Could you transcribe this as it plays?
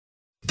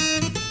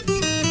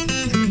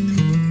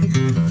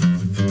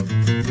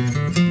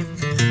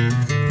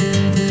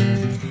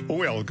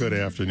Well, good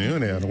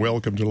afternoon and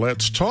welcome to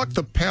Let's Talk.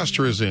 The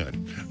Pastor is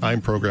in.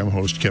 I'm program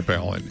host Kip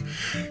Allen.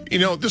 You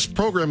know, this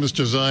program is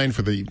designed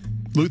for the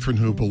Lutheran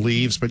who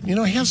believes, but, you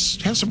know, has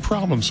some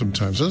problems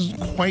sometimes, doesn't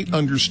quite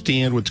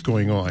understand what's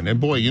going on. And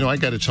boy, you know, I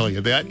got to tell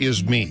you, that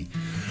is me.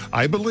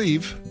 I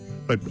believe,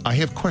 but I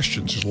have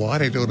questions. There's a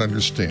lot I don't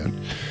understand.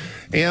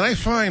 And I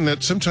find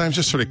that sometimes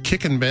just sort of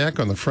kicking back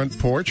on the front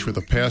porch with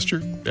a pastor,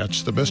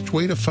 that's the best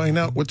way to find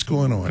out what's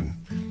going on.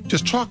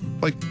 Just talk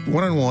like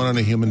one-on-one on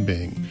a human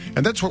being.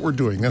 And that's what we're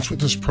doing. That's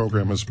what this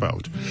program is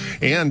about.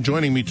 And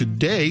joining me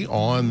today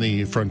on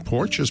the front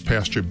porch is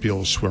Pastor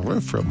Bill Swiller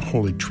from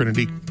Holy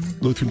Trinity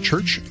Lutheran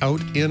Church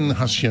out in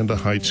Hacienda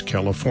Heights,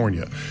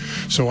 California.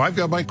 So I've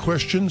got my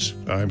questions.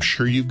 I'm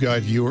sure you've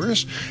got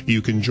yours.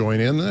 You can join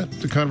in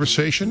the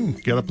conversation,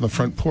 get up on the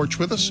front porch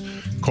with us.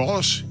 Call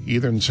us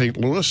either in St.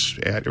 Louis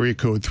at area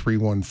code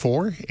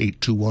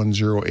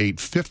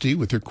 314-821-0850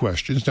 with your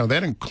questions. Now,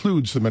 that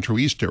includes the Metro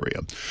East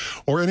area.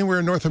 Or anywhere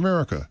in North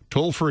America,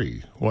 toll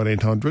free,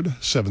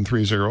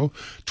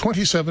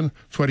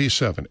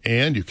 1-800-730-2727.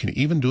 And you can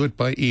even do it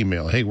by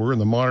email. Hey, we're in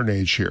the modern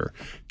age here.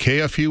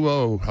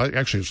 KFUO,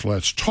 actually, it's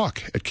Let's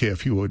Talk at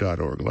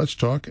KFUO.org. Let's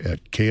Talk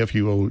at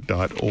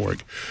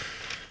KFUO.org.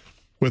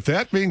 With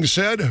that being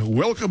said,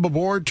 welcome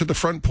aboard to the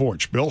front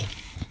porch, Bill.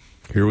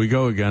 Here we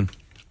go again.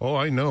 Oh,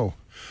 I know.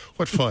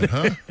 What fun,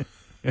 huh?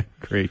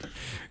 Great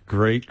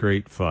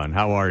fun.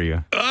 How are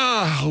you?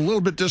 A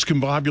little bit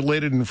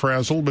discombobulated and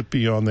frazzled, but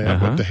beyond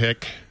that, what the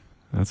heck?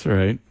 That's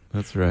right.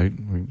 That's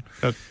one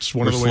We're of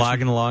the ways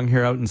slogging along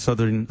here out in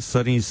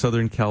sunny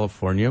Southern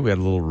California. We had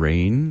a little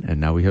rain,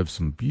 and now we have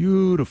some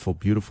beautiful,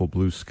 beautiful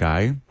blue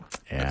sky,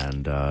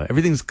 and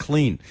everything's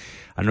clean.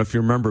 I don't know if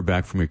you remember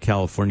back from your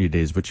California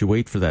days, but you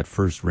wait for that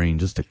first rain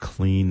just to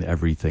clean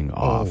everything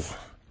off. Oh,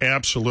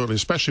 absolutely,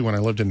 especially when I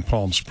lived in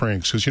Palm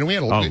Springs, because, you know, we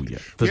had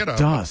a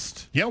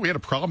dust. We had a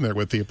problem there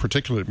with the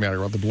particulate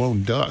matter of the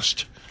blown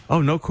dust. Oh,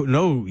 no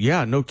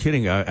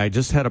kidding. I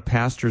just had a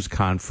pastor's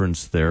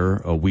conference there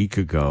a week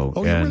ago,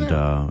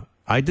 and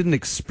I didn't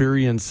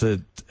experience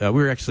it. We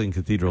were actually in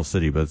Cathedral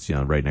City, but it's, you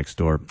know, right next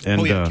door.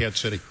 And, Cat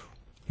City.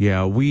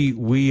 Yeah,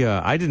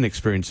 I didn't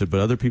experience it, but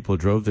other people who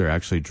drove there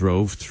actually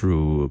drove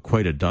through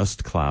quite a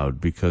dust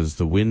cloud because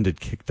the wind had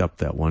kicked up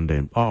that one day.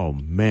 And, oh,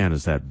 man,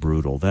 is that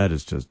brutal. That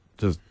is just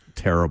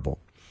terrible.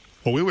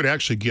 Well, we would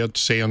actually get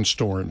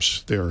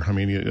sandstorms there. I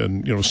mean,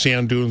 and, you know,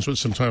 sand dunes would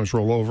sometimes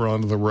roll over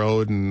onto the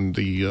road, and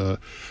the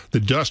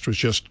dust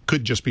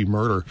could just be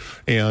murder.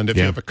 And if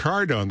you have a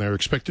car down there,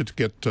 expect it to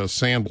get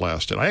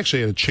sandblasted. I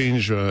actually had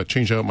to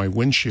change out my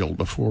windshield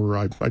before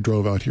I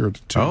drove out here.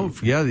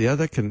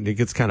 It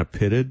gets kind of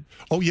pitted.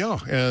 Oh yeah,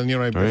 and you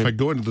know, if I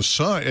go into the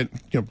sun, and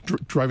you know,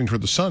 driving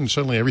toward the sun,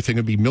 suddenly everything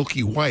would be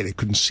milky white. I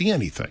couldn't see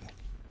anything.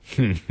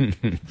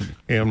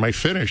 And my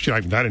finish, you know,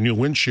 I've got a new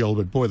windshield,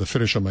 but boy, the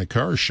finish on my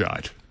car is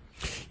shot.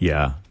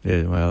 Yeah,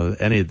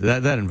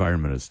 that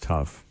environment is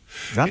tough.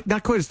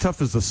 Not quite as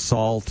tough as the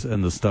salt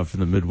and the stuff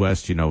in the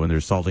Midwest, you know, when they're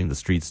salting the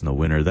streets in the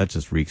winter. That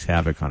just wreaks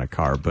havoc on a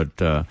car. But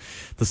the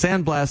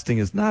sandblasting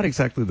is not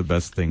exactly the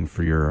best thing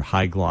for your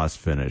high gloss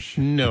finish.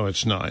 No,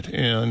 it's not.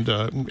 And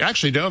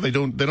actually, now they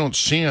don't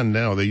sand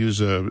now. They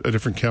use a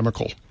different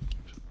chemical,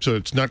 so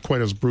it's not quite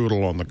as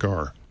brutal on the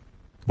car.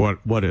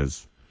 What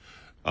is?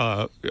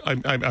 I'm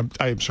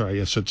sorry.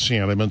 Yes, it's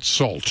sand. I meant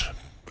salt.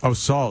 Oh,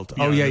 salt.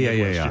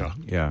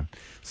 Yeah.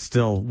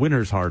 Still,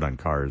 winter's hard on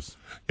cars.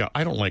 Yeah,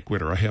 I don't like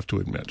winter, I have to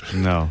admit.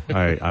 No,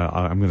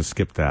 I'm going to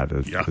skip that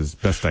as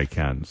best I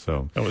can.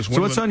 So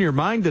what's on your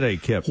mind today,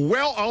 Kip?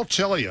 Well, I'll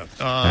tell you.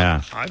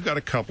 I've got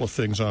a couple of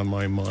things on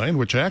my mind,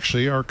 which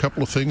actually are a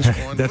couple of things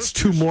on That's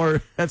two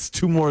more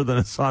than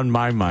it's on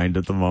my mind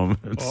at the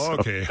moment. Oh,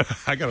 okay.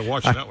 I got to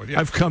watch that one. Yeah.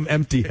 I've come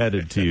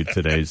empty-headed to you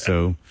today,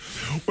 so.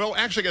 Well,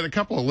 actually, I got a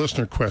couple of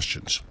listener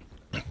questions.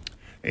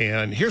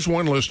 And here's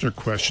one listener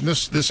question.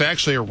 This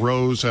actually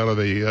arose out of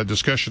a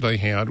discussion I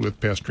had with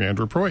Pastor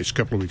Andrew Preuss a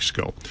couple of weeks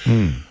ago.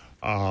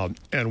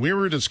 And we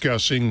were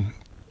discussing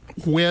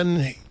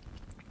when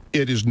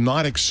it is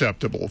not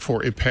acceptable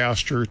for a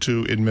pastor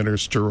to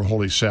administer a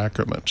Holy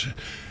Sacrament.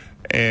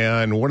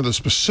 And one of the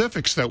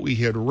specifics that we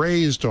had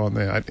raised on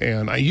that,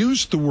 and I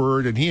used the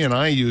word, and he and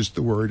I used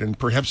the word, and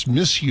perhaps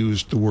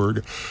misused the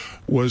word,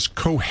 was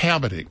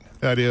cohabiting.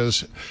 That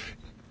is,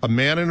 a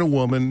man and a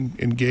woman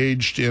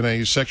engaged in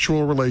a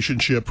sexual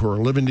relationship who are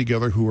living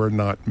together who are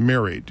not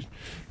married.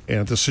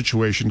 And the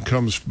situation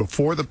comes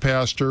before the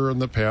pastor,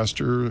 and the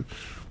pastor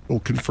will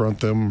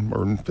confront them,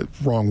 or the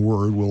wrong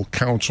word, will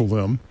counsel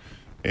them.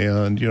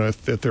 And, you know,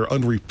 if they're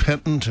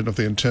unrepentant and if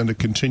they intend to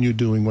continue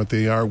doing what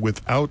they are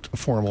without a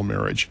formal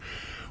marriage,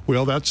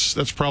 well,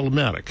 that's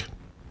problematic.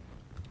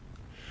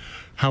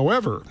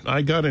 However,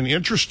 I got an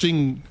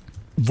interesting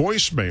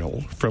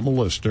voicemail from a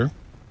listener,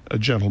 a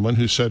gentleman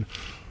who said,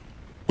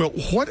 well,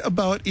 what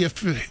about if,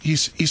 he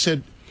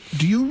said,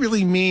 do you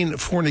really mean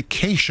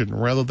fornication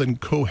rather than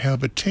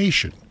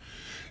cohabitation?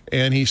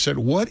 And he said,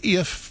 what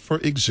if, for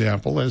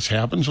example, as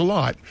happens a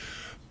lot,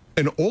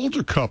 an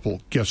older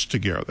couple gets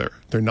together.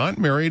 They're not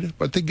married,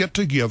 but they get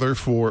together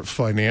for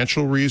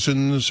financial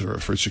reasons or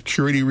for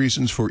security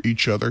reasons for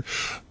each other,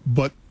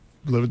 but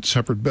live in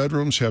separate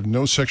bedrooms, have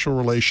no sexual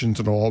relations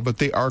at all, but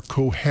they are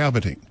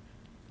cohabiting.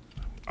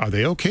 Are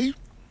they okay?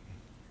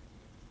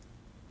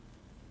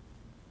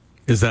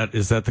 Is that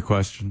the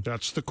question?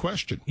 That's the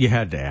question. You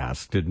had to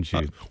ask, didn't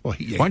you? Why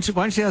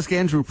don't you ask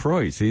Andrew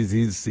Preuss? He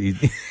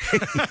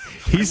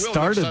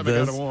started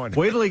this.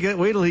 Wait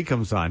till he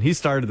comes on. He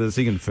started this.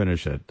 He can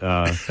finish it.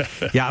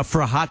 Yeah, for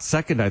a hot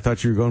second, I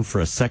thought you were going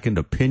for a second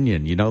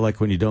opinion. You know,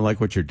 like when you don't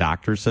like what your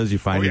doctor says, you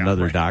find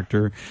another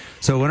doctor.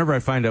 So whenever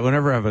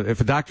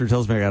if a doctor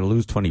tells me I got to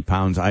lose 20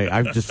 pounds,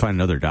 I just find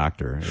another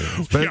doctor.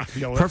 But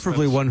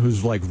preferably one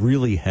who's like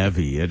really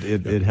heavy.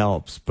 It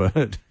helps.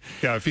 But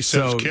yeah, if he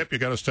says, Kip, you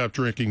got to stop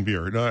drinking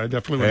beer. No, I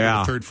definitely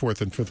want a third, fourth,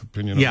 and fifth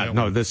opinion.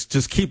 This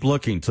just keep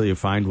looking till you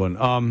find one.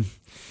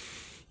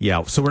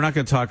 So we're not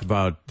going to talk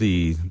about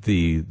the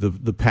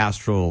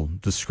pastoral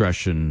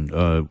discretion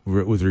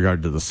with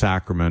regard to the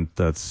sacrament.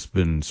 That's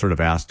been sort of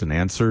asked and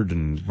answered,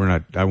 and we're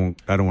not. I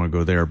don't want to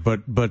go there.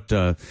 But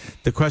the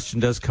question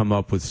does come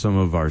up with some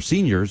of our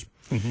seniors.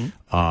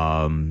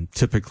 Mm-hmm.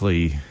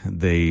 Typically,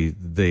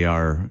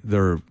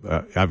 they're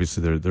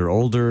obviously they're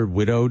older,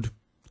 widowed.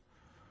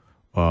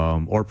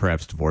 Or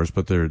perhaps divorced,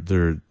 but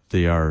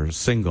they are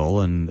single,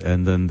 and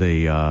then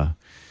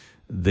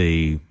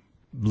they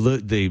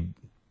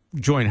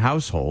join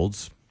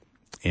households,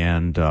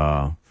 and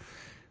for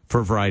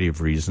a variety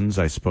of reasons,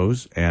 I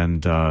suppose,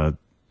 and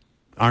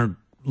aren't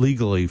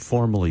legally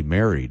formally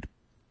married.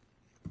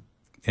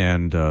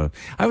 And I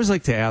always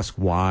like to ask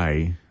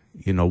why.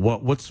 You know,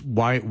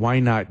 why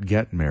not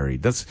get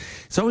married?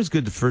 It's always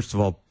good to, first of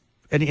all,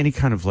 any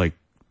kind of like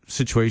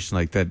situation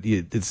like that.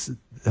 It's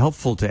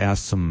helpful to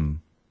ask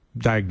some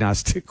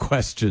diagnostic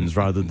questions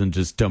rather than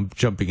just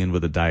jumping in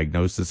with a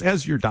diagnosis,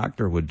 as your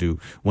doctor would do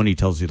when he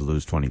tells you to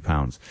lose 20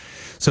 pounds.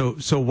 So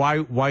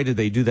why do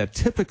they do that?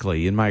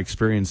 Typically, in my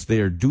experience,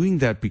 they are doing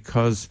that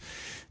because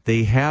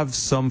they have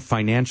some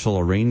financial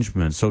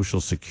arrangement,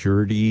 Social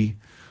Security,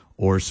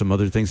 or some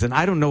other things. And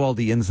I don't know all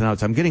the ins and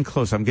outs. I'm getting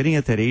close. I'm getting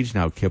at that age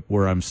now, Kip,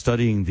 where I'm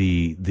studying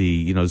the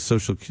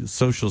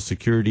Social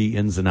Security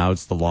ins and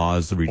outs, the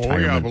laws, the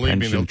retirement believe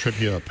pension. me, they'll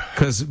trip you up.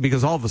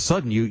 Because all of a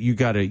sudden you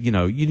got to, you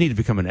need to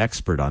become an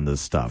expert on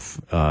this stuff.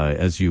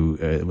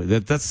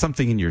 That's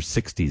something in your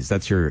 60s.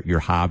 That's your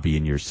hobby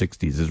in your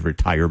 60s is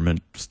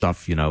retirement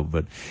stuff,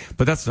 but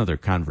that's another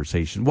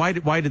conversation. Why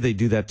do they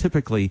do that?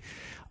 Typically,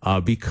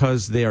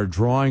 because they are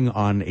drawing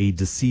on a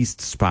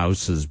deceased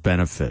spouse's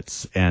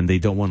benefits, and they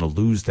don't want to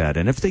lose that.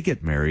 And if they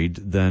get married,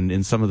 then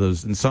in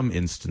some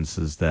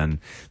instances, then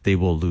they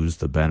will lose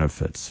the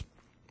benefits.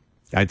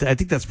 I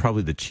think that's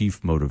probably the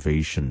chief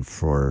motivation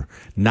for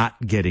not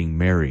getting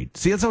married.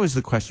 See, that's always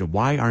the question.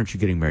 Why aren't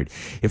you getting married?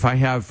 If I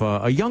have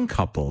a young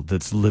couple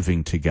that's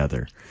living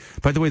together,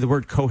 by the way, the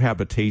word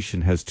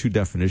cohabitation has two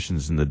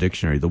definitions in the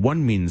dictionary. The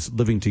one means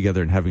living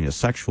together and having a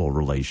sexual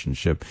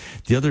relationship.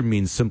 The other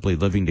means simply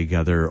living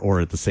together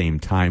or at the same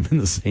time in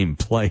the same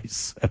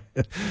place.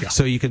 Yeah.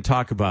 So you can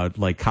talk about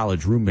like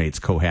college roommates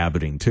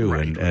cohabiting too.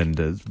 Right.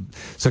 And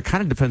so it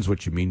kind of depends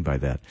what you mean by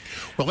that.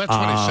 Well, that's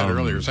what I said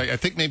earlier. I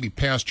think maybe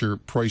Pastor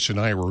Preuss and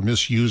I were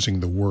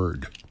misusing the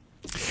word.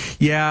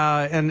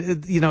 Yeah,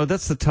 and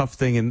that's the tough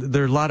thing, and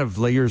there are a lot of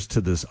layers to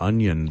this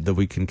onion that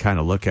we can kind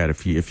of look at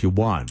if you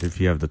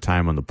have the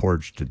time on the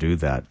porch to do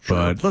that.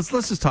 Sure. But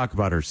let's just talk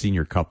about our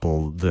senior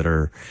couple that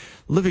are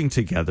living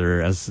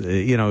together as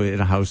in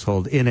a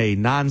household in a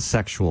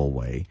non-sexual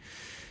way.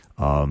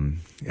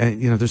 And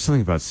there's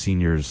something about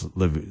seniors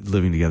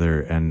living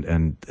together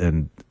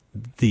and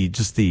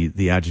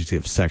the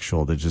adjective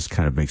sexual that just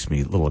kind of makes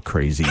me a little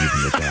crazy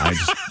even with that.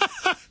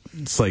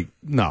 It's like,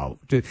 no.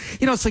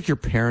 It's like your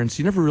parents.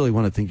 You never really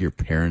want to think your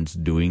parents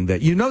doing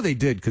that. They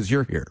did because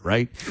you're here,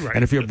 right?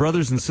 And if you have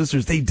brothers and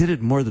sisters, they did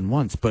it more than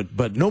once,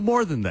 but no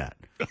more than that.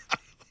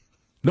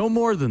 No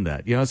more than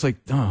that. It's like,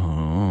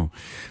 oh.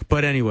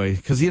 But anyway,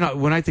 because,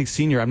 when I think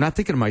senior, I'm not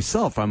thinking of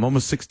myself. I'm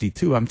almost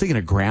 62. I'm thinking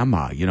of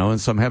grandma,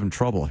 and so I'm having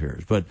trouble here.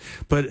 But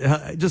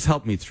just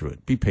help me through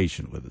it. Be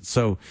patient with it.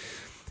 So,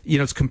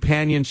 it's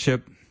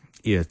companionship.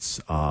 It's,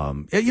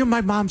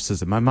 my mom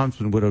says it. My mom's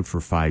been widowed for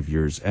 5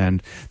 years,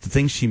 and the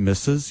thing she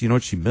misses,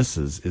 what she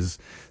misses is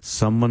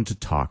someone to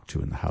talk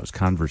to in the house,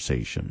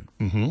 conversation.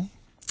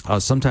 Mm-hmm.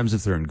 Sometimes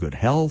if they're in good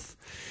health,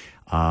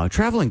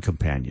 traveling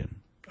companion,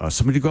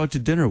 somebody to go out to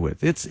dinner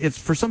with. It's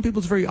for some people,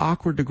 it's very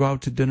awkward to go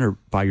out to dinner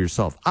by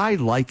yourself. I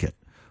like it,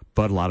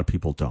 but a lot of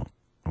people don't.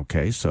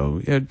 Okay.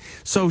 So,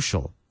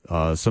 social.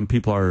 Some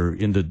people are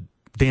into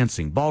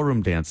dancing,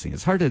 ballroom dancing.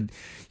 It's hard to,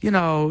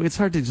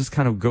 just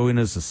kind of go in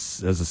as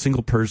a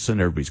single person.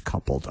 Everybody's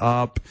coupled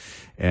up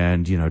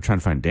and, trying to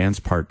find a dance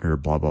partner,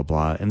 blah, blah,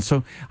 blah. And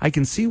so I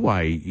can see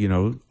why,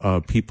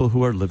 people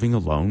who are living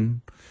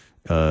alone,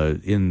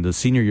 in the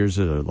senior years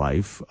of their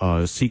life,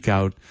 seek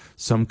out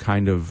some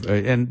kind of,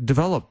 and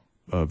develop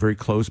very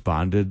close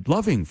bonded,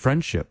 loving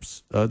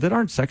friendships, that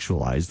aren't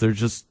sexualized.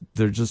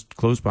 They're just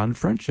close bonded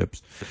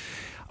friendships.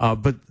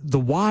 But the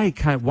why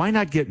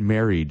not get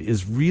married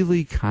is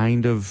really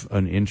kind of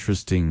an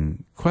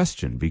interesting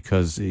question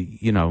because,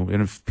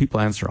 and if people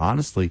answer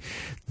honestly,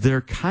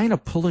 they're kind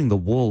of pulling the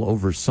wool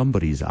over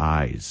somebody's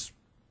eyes.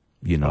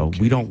 You know, Okay.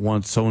 we don't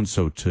want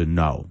so-and-so to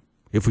know.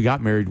 If we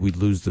got married, we'd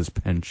lose this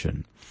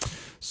pension.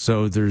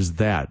 So there's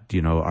that,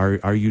 you know,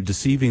 are you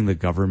deceiving the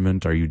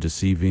government? Are you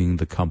deceiving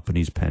the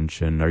company's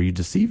pension? Are you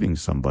deceiving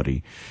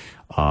somebody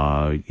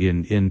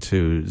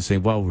into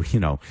saying, well, you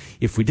know,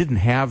 if we didn't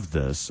have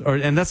this,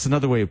 and that's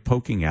another way of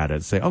poking at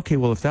it, say, okay,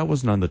 well, if that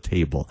wasn't on the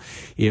table,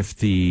 if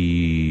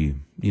the,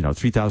 you know,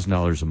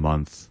 $3,000 a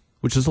month,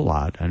 which is a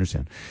lot, I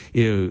understand,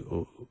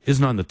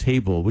 isn't on the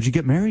table, would you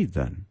get married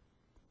then?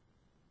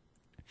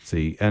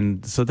 See,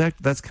 and so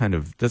that's kind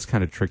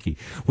of tricky.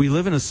 We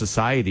live in a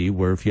society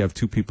where if you have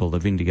two people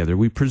living together,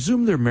 we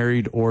presume they're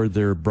married or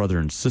they're brother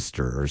and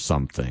sister or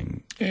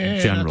something.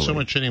 Generally, not so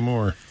much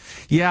anymore.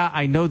 Yeah,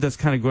 I know that's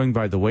kind of going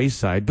by the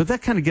wayside, but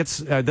that kind of gets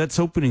that's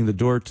opening the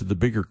door to the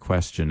bigger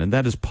question, and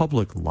that is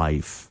public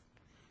life.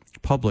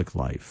 Public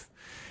life.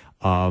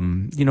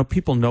 You know,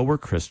 people know we're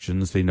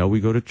Christians. They know we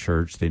go to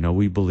church. They know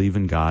we believe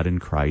in God and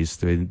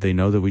Christ. They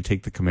know that we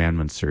take the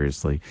commandments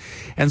seriously.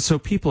 And so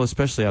people,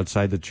 especially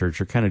outside the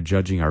church, are kind of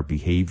judging our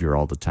behavior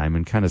all the time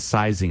and kind of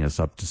sizing us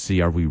up to see,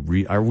 are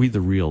we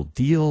the real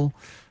deal?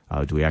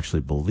 Do we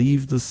actually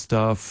believe this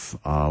stuff?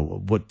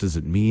 What does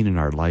it mean in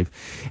our life?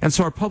 And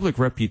so our public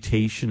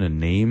reputation and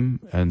name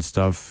and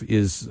stuff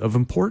is of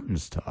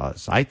importance to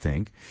us, I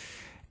think.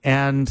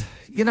 And,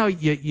 you know,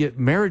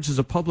 marriage is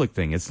a public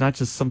thing. It's not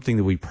just something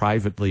that we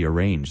privately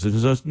arrange.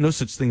 There's no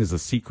such thing as a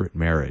secret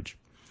marriage.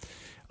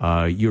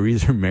 You're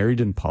either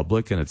married in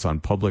public and it's on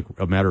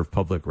a matter of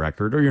public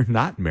record, or you're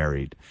not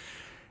married.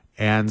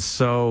 And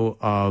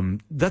so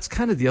that's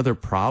kind of the other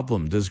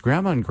problem. Does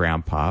grandma and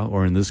grandpa,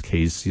 or in this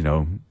case, you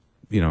know,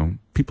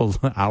 people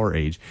our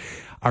age,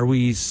 are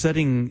we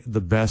setting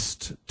the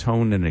best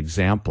tone and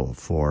example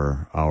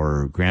for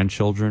our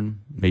grandchildren,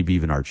 maybe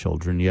even our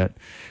children yet?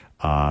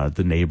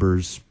 The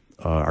neighbors,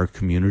 our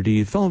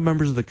community, fellow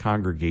members of the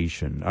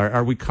congregation?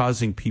 Are we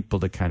causing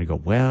people to kind of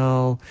go,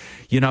 well,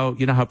 you know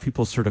how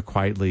people sort of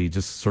quietly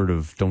just sort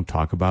of don't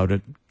talk about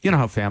it? You know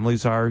how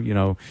families are, you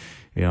know,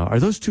 are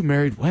those two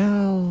married?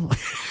 Well,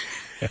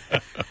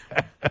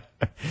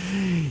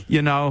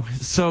 you know,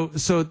 so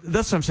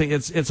that's what I'm saying.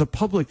 It's a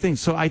public thing.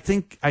 So I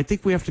think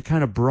we have to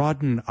kind of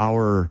broaden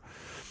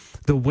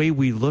the way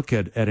we look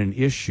at an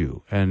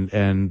issue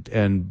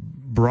and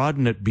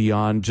broaden it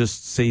beyond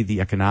just, say,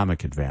 the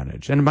economic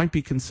advantage. And it might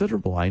be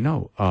considerable, I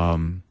know.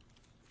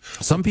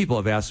 Some people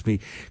have asked me,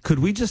 could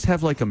we just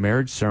have like a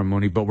marriage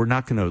ceremony, but we're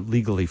not going to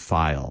legally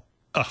file?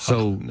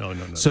 No.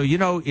 So, you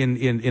know,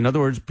 in other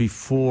words,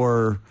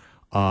 before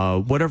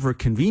whatever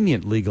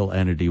convenient legal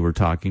entity we're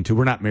talking to,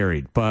 we're not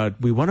married, but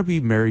we want to be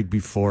married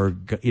before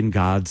in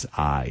God's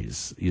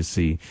eyes, you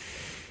see.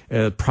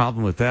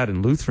 Problem with that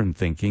in Lutheran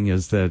thinking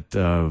is that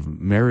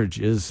marriage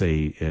is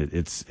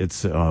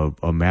it's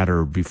a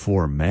matter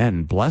before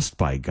men, blessed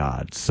by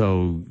God.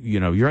 So,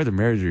 you know, you're either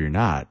married or you're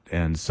not,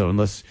 and so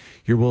unless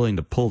you're willing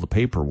to pull the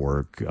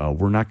paperwork,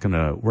 we're not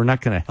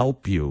gonna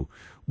help you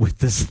with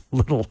this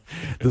little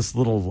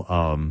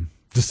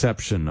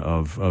deception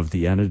of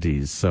the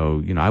entities. So,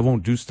 you know, I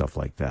won't do stuff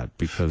like that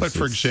because. But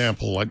for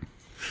example, a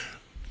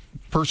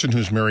person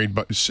who's married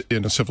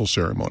in a civil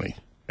ceremony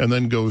and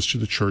then goes to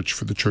the church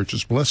for the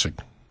church's blessing.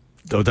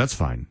 Oh, that's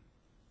fine.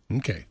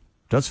 Okay.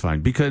 That's fine.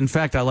 Because, in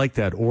fact, I like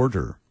that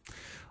order.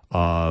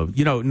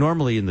 You know,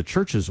 normally in the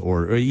church's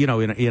order, you know,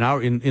 in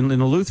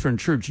a Lutheran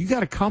church, you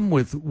got to come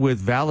with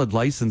valid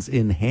license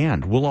in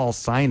hand. We'll all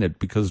sign it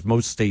because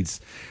most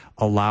states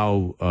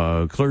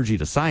allow clergy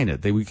to sign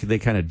it. They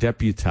kind of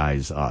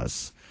deputize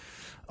us.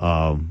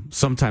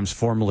 Sometimes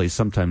formally,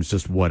 sometimes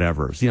just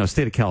whatever. You know,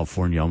 state of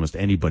California, almost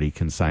anybody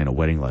can sign a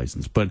wedding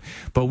license. But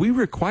we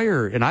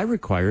require, and I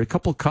require, a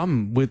couple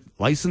come with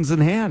license in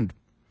hand.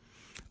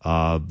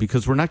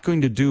 Because we're not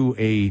going to do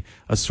a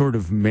sort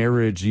of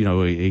marriage, you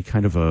know, a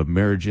kind of a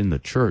marriage in the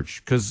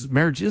church. Because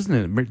marriage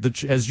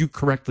isn't, as you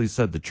correctly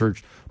said, the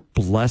church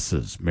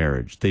blesses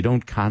marriage. They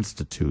don't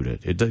constitute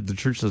it. The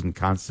church doesn't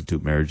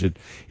constitute marriage.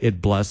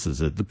 It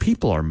blesses it. The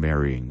people are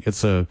marrying.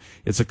 It's a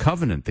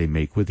covenant they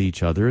make with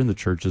each other, and the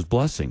church is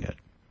blessing it.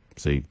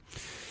 See?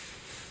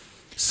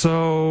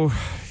 So,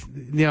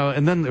 you know,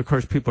 and then, of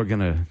course, people are going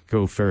to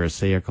go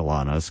Pharisaical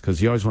on us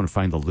because you always want to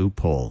find the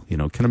loophole. You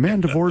know, can a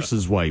man divorce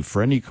his wife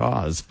for any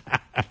cause?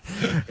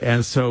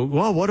 And so,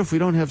 well, what if we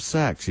don't have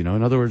sex? You know,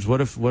 in other words,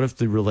 what if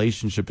the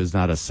relationship is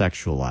not a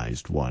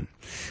sexualized one?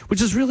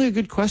 Which is really a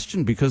good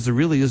question because there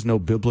really is no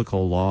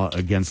biblical law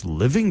against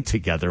living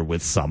together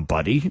with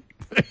somebody.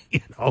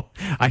 You know,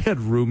 I had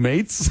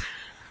roommates.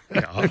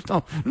 Yeah.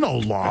 There's no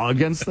law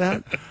against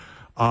that.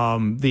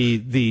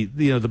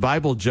 The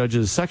Bible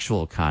judges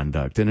sexual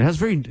conduct,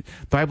 and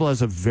Bible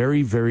has a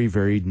very, very,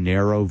 very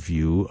narrow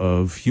view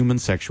of human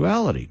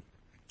sexuality.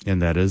 And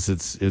that is,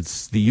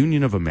 it's the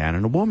union of a man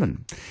and a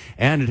woman.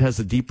 And it has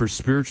a deeper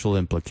spiritual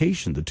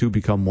implication. The two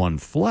become one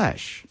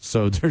flesh.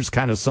 So there's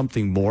kind of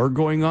something more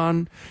going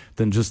on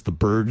than just the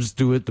birds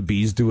do it, the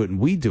bees do it, and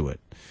we do it.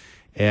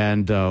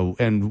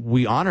 And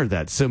we honor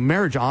that. So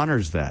marriage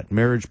honors that.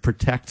 Marriage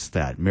protects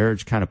that.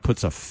 Marriage kind of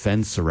puts a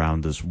fence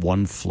around this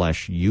one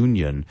flesh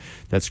union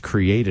that's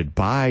created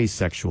by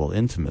sexual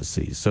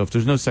intimacy. So if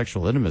there's no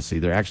sexual intimacy,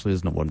 there actually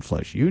isn't a one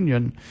flesh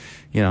union,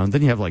 and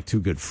then you have like two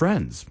good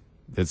friends.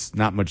 It's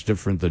not much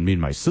different than me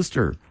and my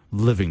sister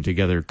living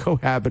together,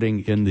 cohabiting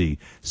in the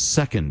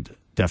second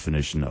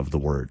definition of the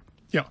word.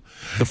 Yeah.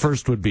 The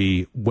first would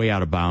be way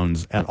out of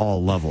bounds at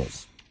all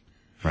levels,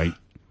 right?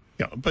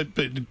 Yeah, but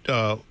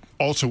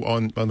also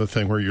on the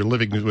thing where you're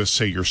living with,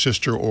 say, your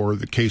sister, or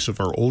the case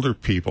of our older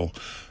people,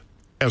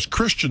 as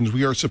Christians,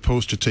 we are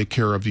supposed to take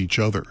care of each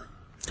other.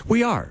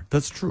 We are.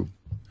 That's true.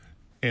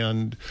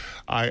 And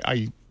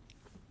I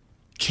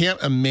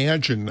can't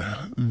imagine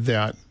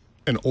that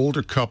an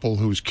older couple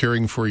who's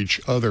caring for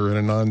each other in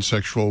a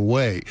non-sexual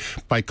way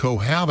by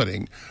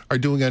cohabiting are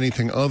doing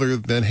anything other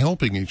than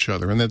helping each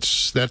other. And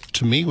that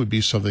to me would be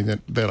something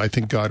that I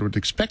think God would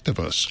expect of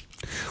us.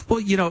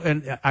 Well,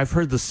 and I've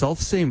heard the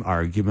self-same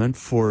argument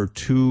for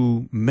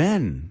two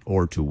men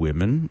or two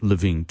women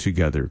living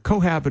together,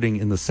 cohabiting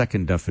in the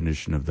second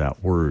definition of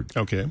that word.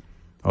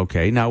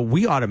 Okay. Now,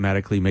 we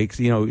automatically make,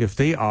 if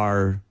they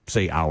are,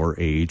 say, our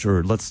age,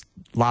 or let's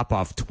lop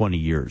off 20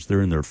 years,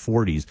 they're in their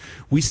 40s,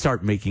 we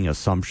start making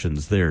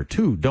assumptions there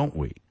too, don't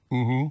we?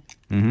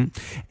 Mm-hmm.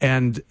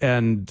 Mm-hmm.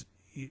 And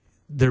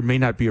there may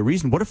not be a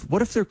reason. What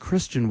if they're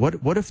Christian?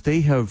 What if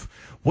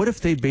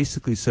they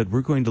basically said,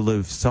 we're going to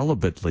live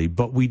celibately,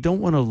 but we don't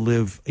want to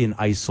live in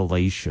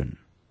isolation?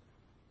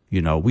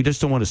 We just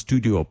don't want a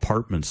studio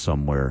apartment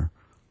somewhere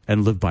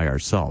and live by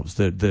ourselves.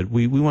 That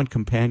we want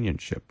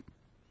companionship.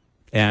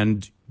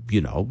 And,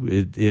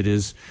 it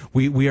is,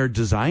 we are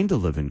designed to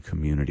live in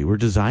community. We're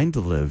designed to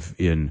live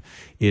in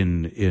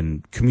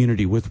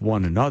community with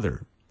one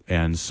another.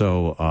 And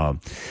so,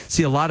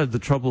 see, a lot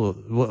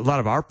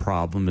of our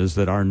problem is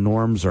that our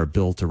norms are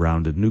built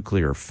around a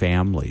nuclear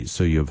family.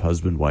 So you have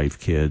husband, wife,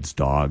 kids,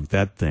 dog,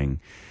 that thing.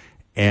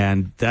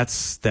 And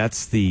that's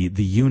the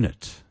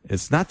unit.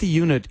 It's not the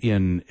unit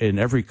in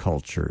every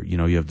culture.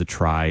 You have the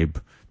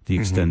tribe, the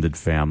extended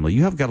family.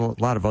 You have got a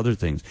lot of other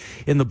things.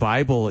 In the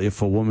Bible,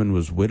 if a woman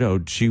was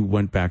widowed, she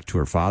went back to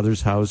her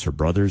father's house, her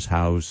brother's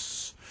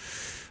house.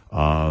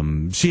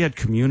 She had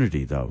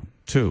community, though,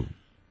 too.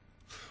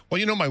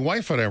 Well, my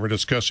wife and I were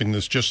discussing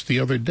this just the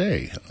other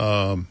day.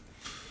 We're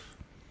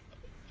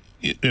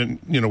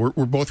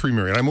both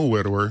remarried. I'm a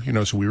widower,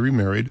 so we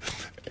remarried.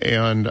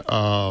 And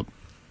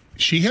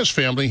she has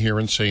family here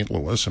in St.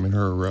 Louis. I mean,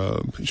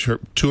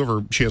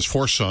 she has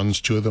 4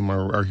 sons. 2 of them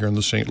are here in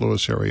the St.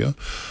 Louis area.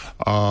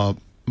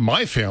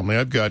 My family,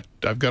 I've got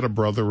a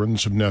brother and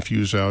some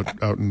nephews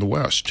out in the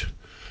West.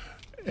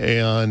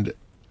 And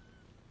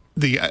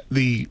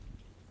the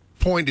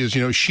point is,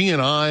 she and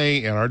I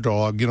and our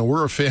dog,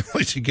 we're a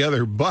family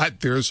together, but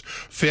there's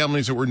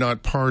families that we're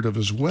not part of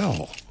as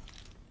well.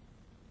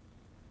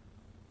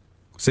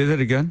 Say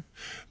that again?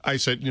 I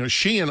said,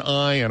 she and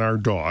I and our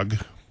dog.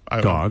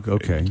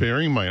 Okay.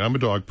 Bearing in mind, I'm a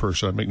dog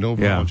person. I make no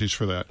apologies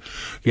for that.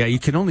 Yeah, you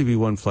can only be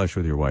one flesh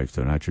with your wife,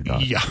 though, not your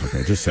dog. Yeah.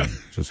 Okay, just saying.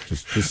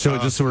 Just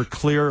so we're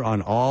clear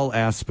on all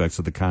aspects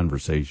of the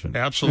conversation.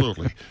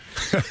 Absolutely.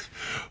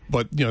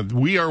 But,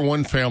 we are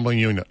one family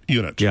unit.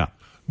 Yeah.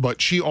 But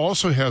she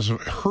also has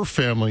her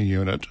family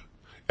unit,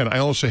 and I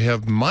also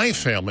have my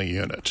family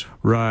unit.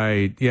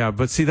 Right. Yeah.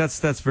 But see,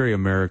 that's very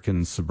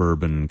American,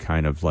 suburban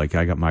kind of like,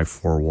 I got my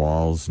 4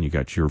 walls and you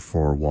got your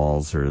 4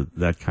 walls, or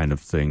that kind of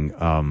thing.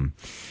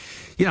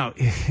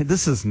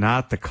 This is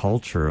not the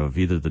culture of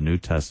either the New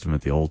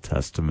Testament, the Old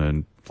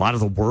Testament, a lot of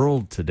the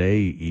world today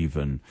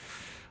even.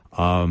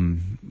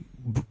 And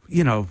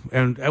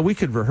we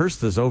could rehearse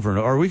this over and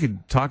over, or we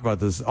could talk about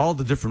this, all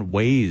the different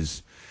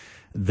ways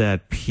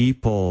that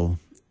people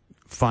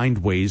find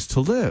ways to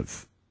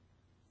live.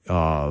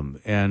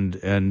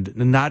 And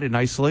not in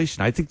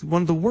isolation. I think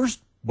one of the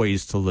worst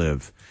ways to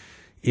live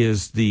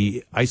is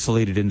the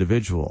isolated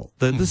individual.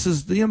 This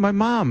is, my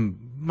mom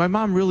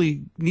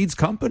really needs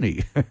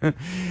company.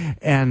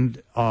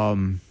 And,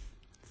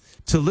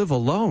 to live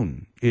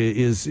alone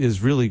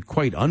is really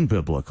quite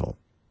unbiblical.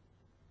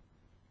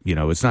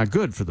 It's not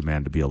good for the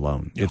man to be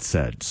alone, it's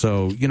said.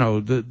 So,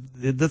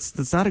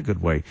 that's not a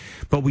good way.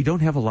 But we don't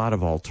have a lot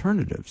of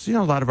alternatives.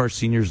 A lot of our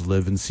seniors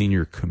live in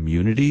senior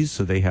communities,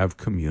 so they have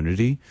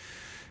community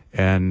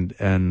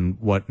and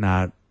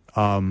whatnot.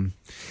 I'm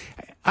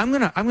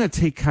gonna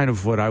take kind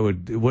of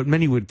what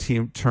many would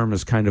term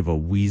as kind of a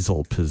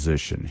weasel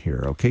position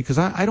here, okay? Because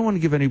I don't want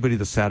to give anybody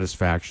the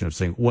satisfaction of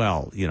saying,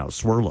 well,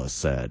 Swirla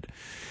said.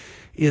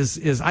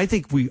 Is I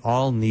think we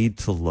all need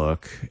to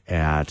look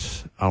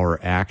at our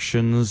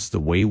actions, the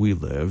way we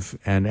live,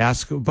 and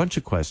ask a bunch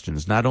of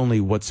questions. Not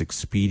only what's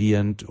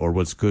expedient or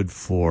what's good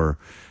for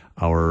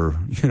our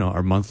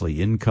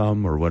monthly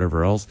income or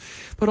whatever else,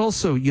 but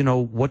also,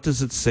 what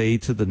does it say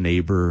to the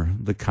neighbor,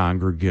 the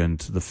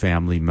congregant, the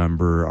family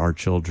member, our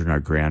children,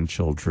 our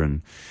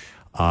grandchildren?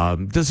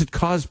 Does it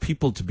cause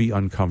people to be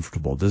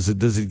uncomfortable? Does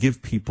it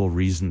give people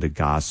reason to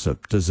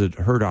gossip? Does it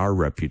hurt our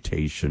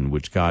reputation,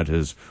 which God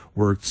has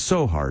worked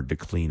so hard to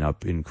clean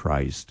up in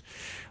Christ?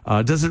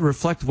 Does it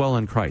reflect well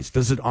on Christ?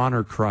 Does it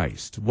honor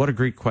Christ? What a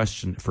great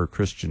question for a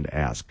Christian to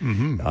ask.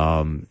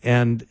 Mm-hmm.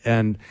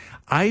 And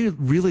I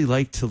really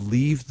like to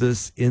leave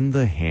this in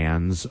the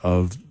hands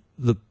of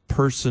the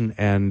person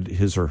and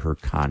his or her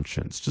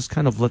conscience. Just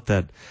kind of let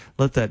that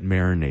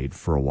marinate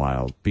for a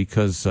while,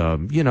 because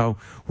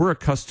we're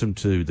accustomed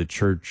to the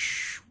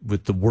church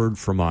with the word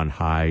from on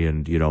high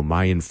and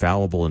my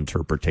infallible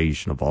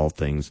interpretation of all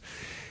things.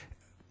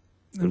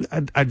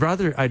 I'd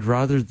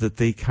rather that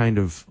they kind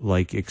of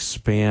like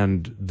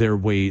expand their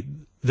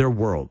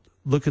world,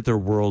 look at their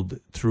world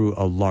through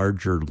a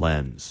larger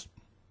lens.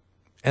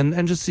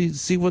 And just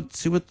see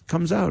what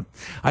comes out.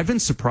 I've been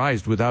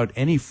surprised, without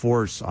any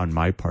force on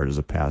my part as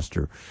a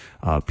pastor,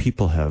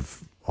 people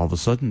have all of a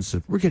sudden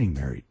said, "We're getting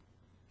married."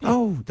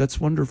 Oh, that's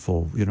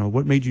wonderful.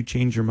 What made you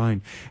change your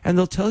mind? And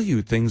they'll tell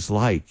you things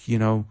like,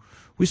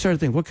 we started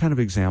thinking, what kind of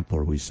example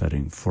are we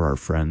setting for our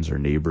friends, our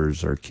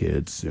neighbors, our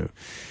kids?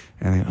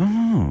 And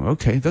oh,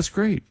 okay, that's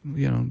great.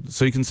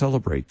 So you can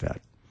celebrate that.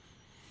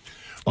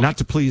 Not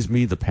to please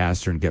me, the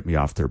pastor, and get me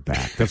off their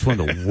back. That's one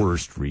of the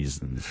worst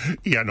reasons.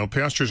 Yeah, no,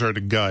 pastors are to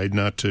guide,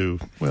 not to,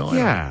 well,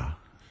 yeah.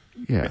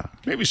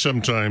 Maybe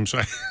sometimes,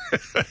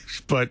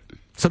 but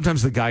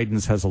sometimes the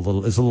guidance is a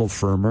little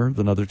firmer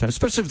than other times,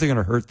 especially if they're going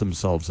to hurt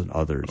themselves and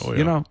others,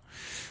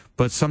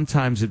 But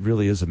sometimes it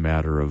really is a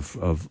matter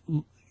of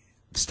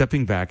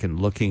stepping back and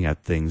looking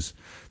at things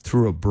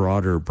through a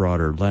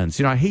broader lens.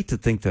 I hate to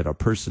think that a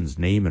person's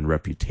name and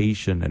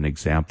reputation and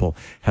example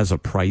has a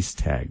price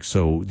tag.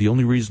 So the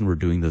only reason we're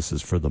doing this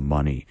is for the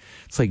money.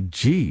 It's like,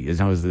 gee,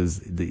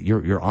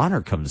 your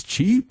honor comes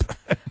cheap.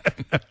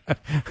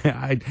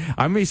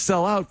 I may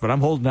sell out, but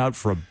I'm holding out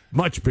for a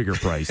much bigger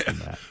price than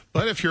that.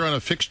 But if you're on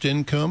a fixed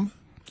income,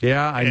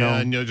 yeah, I know,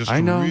 and you're just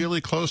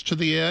really close to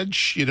the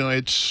edge,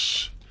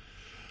 it's.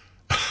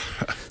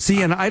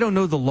 See, and I don't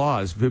know the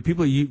laws, but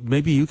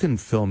maybe you can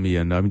fill me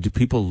in. I mean, do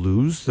people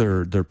lose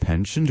their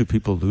pension? Do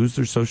people lose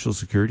their Social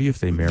Security if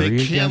they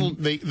marry again?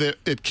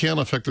 It can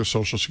affect their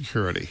Social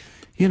Security.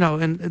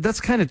 And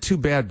that's kind of too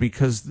bad,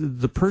 because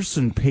the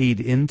person paid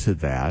into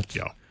that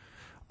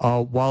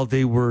while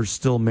they were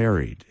still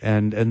married,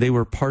 and they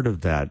were part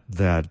of that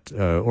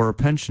or a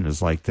pension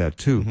is like that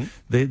too.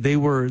 Mm-hmm.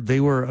 They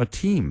were a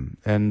team,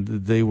 and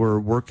they were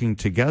working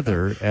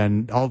together,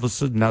 and all of a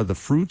sudden now the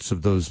fruits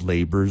of those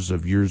labors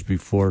of years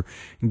before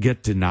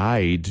get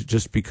denied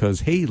just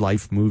because, hey,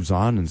 life moves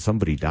on and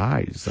somebody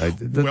dies.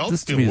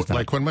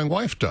 Like when my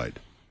wife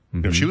died,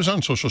 mm-hmm. She was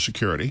on Social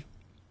Security,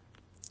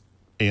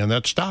 and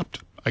that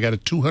stopped. I got a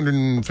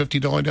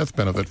 $250 death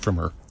benefit from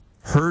her.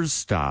 Hers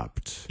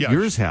stopped. Yeah.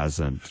 Yours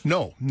hasn't.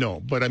 No.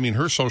 But I mean,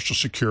 her Social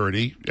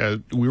Security,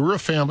 we were a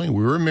family.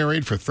 We were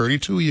married for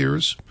 32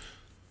 years.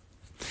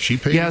 She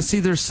paid. Yeah,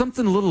 see, there's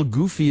something a little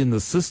goofy in the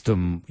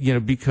system,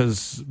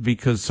 because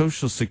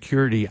Social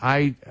Security,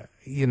 and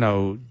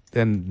now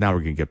we're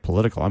going to get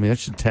political. I mean, that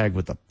should tag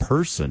with a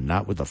person,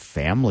 not with a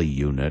family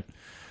unit.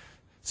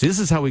 See, this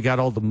is how we got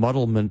all the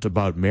muddlement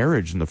about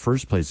marriage in the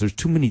first place. There's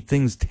too many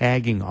things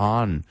tagging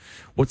on.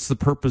 What's the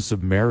purpose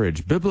of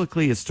marriage?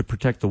 Biblically, it's to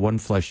protect the one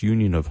flesh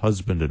union of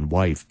husband and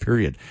wife,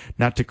 period.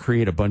 Not to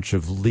create a bunch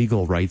of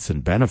legal rights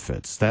and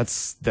benefits.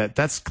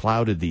 That's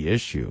clouded the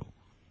issue.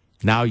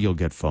 Now you'll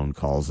get phone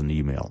calls and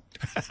email.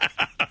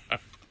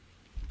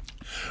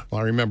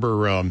 Well, I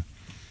remember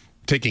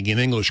taking an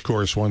English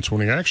course once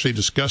when we were actually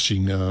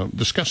discussing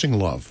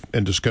love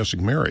and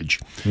discussing marriage.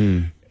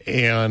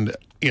 And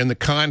in the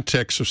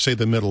context of, say,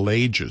 the Middle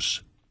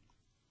Ages,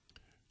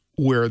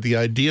 where the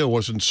idea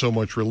wasn't so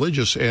much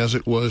religious as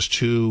it was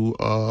to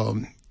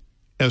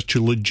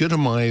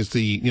legitimize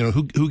the,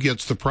 who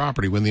gets the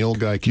property when the old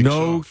guy kicks off.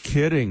 No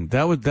kidding.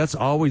 That's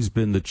always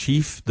been the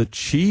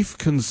chief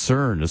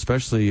concern,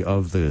 especially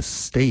of the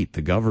state,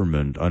 the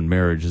government, on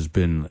marriage, has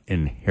been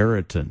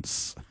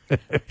inheritance.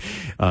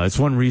 It's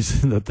one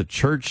reason that the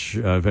church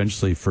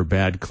eventually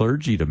forbade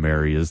clergy to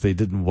marry, is they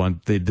didn't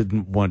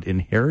want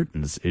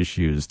inheritance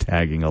issues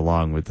tagging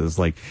along with this,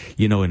 like,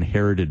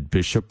 inherited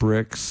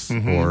bishoprics,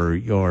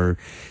 mm-hmm. or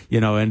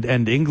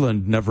and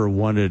England never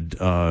wanted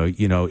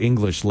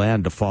English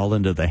land to fall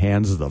into the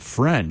hands of the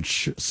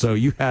French, so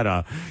you had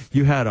a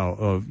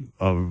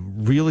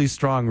really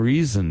strong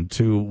reason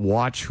to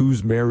watch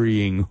who's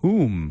marrying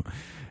whom.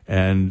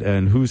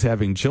 And who's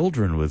having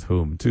children with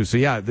whom too. So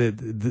yeah,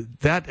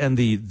 that and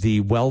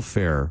the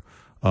welfare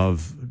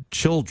of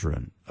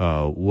children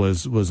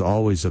was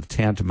always of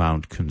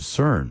tantamount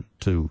concern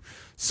to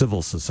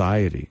civil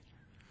society.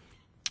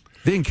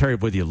 They didn't care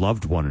whether you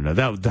loved one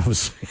another. That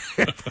was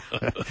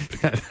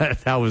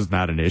that was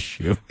not an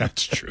issue.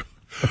 That's true.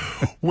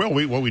 Well,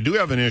 what we do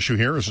have an issue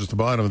here is the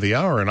bottom of the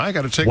hour, and I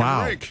got to take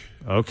a break.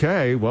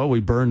 Okay, well,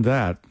 we burned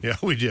that. Yeah,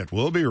 we did.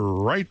 We'll be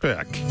right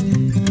back.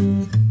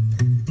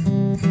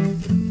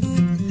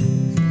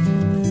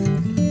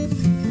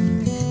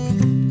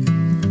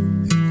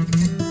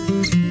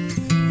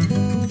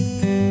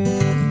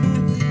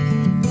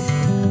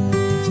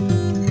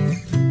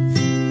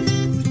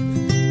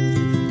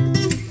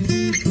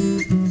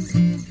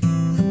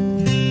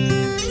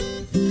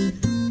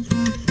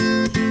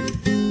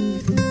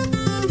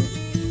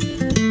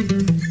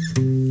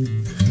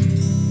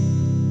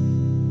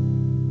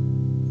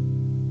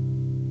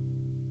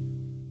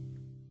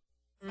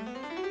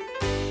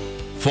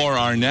 For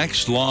our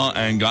next Law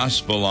and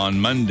Gospel on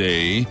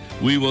Monday,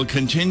 we will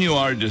continue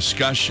our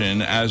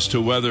discussion as to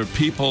whether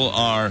people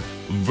are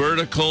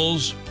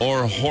verticals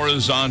or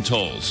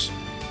horizontals.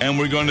 And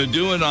we're going to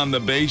do it on the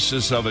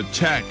basis of a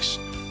text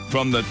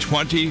from the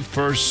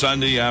 21st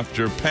Sunday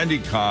after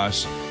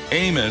Pentecost,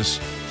 Amos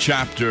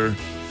chapter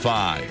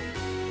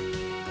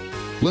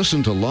 5.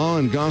 Listen to Law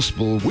and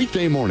Gospel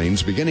weekday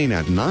mornings beginning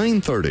at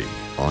 9:30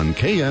 on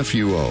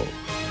KFUO.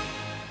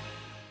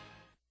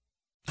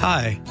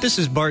 Hi, this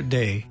is Bart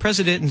Day,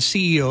 President and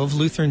CEO of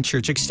Lutheran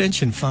Church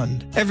Extension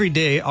Fund. Every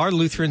day, our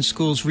Lutheran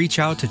schools reach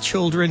out to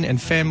children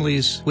and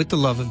families with the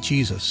love of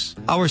Jesus.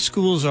 Our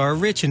schools are a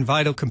rich and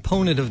vital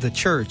component of the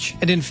church,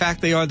 and in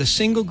fact, they are the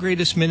single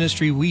greatest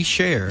ministry we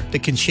share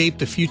that can shape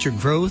the future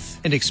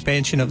growth and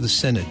expansion of the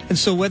Synod. And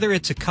so whether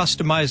it's a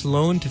customized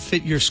loan to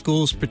fit your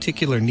school's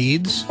particular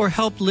needs, or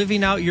help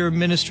living out your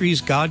ministry's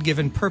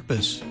God-given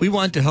purpose, we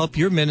want to help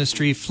your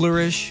ministry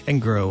flourish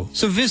and grow.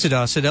 So visit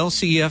us at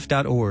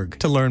lcef.org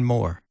to learn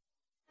more.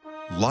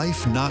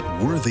 Life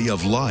not worthy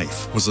of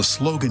life was a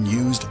slogan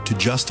used to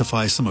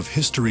justify some of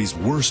history's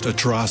worst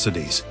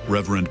atrocities.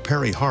 Reverend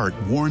Perry Hart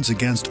warns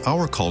against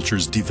our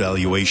culture's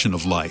devaluation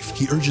of life.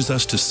 He urges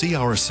us to see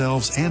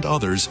ourselves and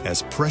others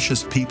as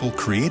precious people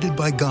created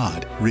by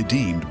God,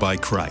 redeemed by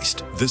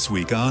Christ. This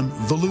week on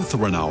The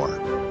Lutheran Hour.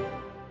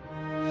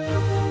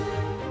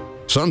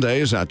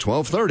 Sundays at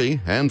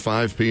 12:30 and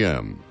 5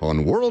 p.m.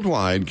 on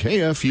Worldwide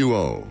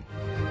KFUO.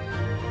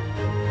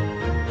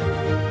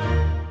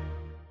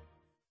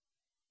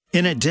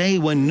 In a day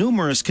when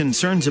numerous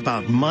concerns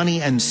about money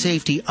and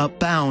safety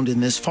abound in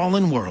this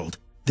fallen world,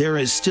 there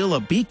is still a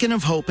beacon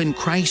of hope in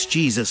Christ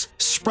Jesus,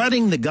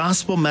 spreading the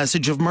gospel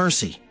message of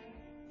mercy.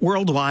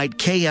 Worldwide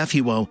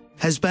KFUO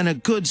has been a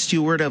good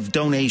steward of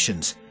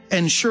donations,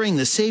 ensuring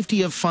the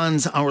safety of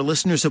funds our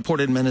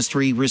listener-supported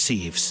ministry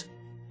receives.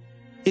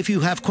 If you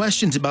have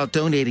questions about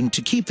donating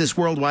to keep this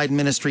worldwide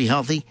ministry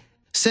healthy,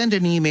 send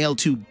an email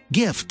to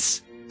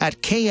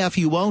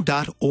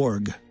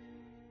gifts@kfuo.org.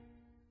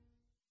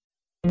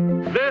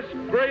 This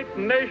great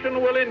nation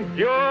will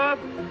endure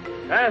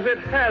as it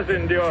has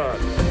endured.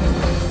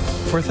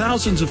 For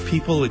thousands of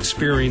people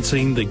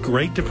experiencing the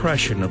Great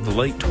Depression of the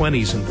late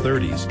 20s and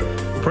 30s,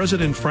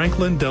 President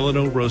Franklin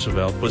Delano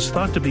Roosevelt was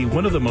thought to be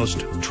one of the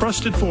most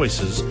trusted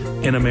voices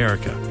in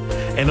America.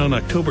 And on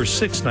October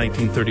 6,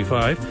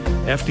 1935,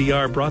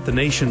 FDR brought the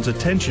nation's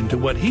attention to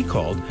what he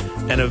called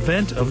an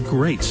event of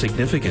great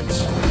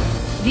significance.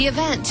 The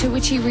event to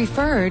which he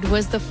referred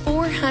was the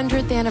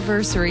 400th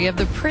anniversary of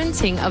the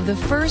printing of the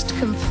first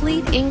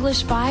complete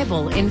English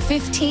Bible in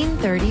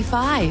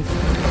 1535.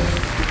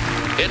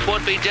 It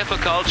would be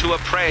difficult to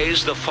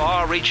appraise the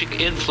far-reaching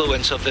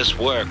influence of this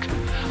work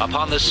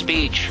upon the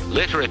speech,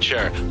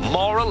 literature,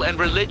 moral and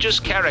religious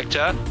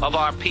character of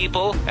our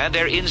people and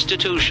their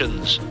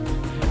institutions.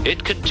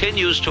 It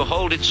continues to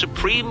hold its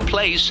supreme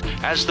place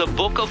as the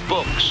Book of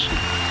Books.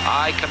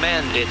 I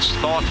commend its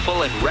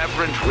thoughtful and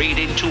reverent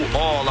reading to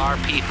all our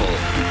people.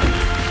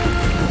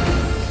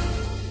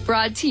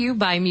 Brought to you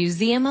by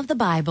Museum of the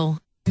Bible.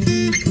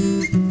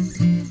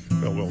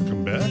 Well,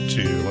 welcome back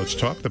to Let's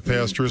Talk. The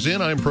pastor is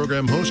in. I'm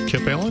program host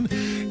Kip Allen,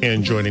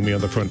 and joining me on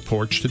the front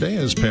porch today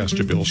is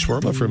Pastor Bill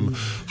Swerba from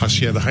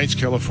Hacienda Heights,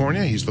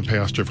 California. He's the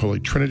pastor of Holy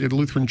Trinity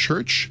Lutheran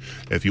Church.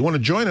 If you want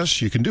to join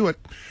us, you can do it.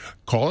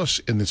 Call us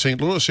in the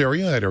St. Louis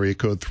area at area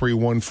code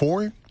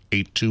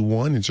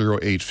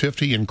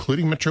 314-821-0850,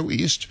 including Metro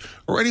East,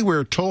 or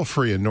anywhere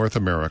toll-free in North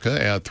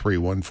America at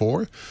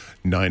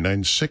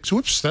 314-996.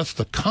 Whoops, that's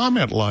the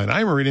comment line.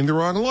 I'm reading the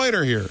wrong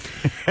liner here.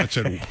 That's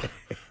it.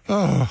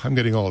 Oh, I'm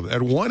getting old. At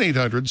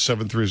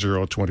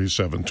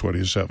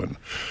 1-800-730-2727.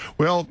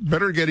 Well,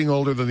 better getting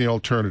older than the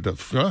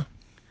alternative, huh?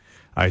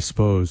 I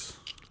suppose.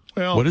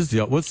 Well, what's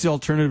the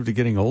alternative to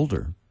getting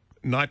older?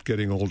 Not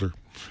getting older.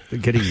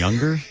 Getting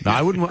younger? No,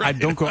 I wouldn't. I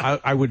don't go.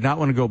 I would not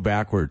want to go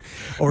backward.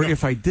 Or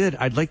if I did,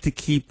 I'd like to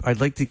keep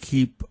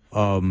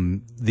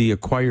the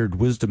acquired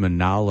wisdom and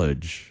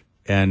knowledge,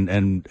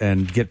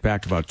 and get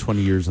back about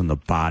 20 years on the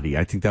body.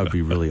 I think that would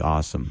be really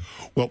awesome.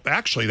 Well,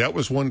 actually, that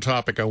was one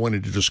topic I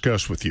wanted to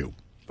discuss with you.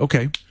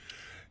 Okay.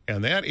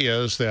 And that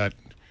is that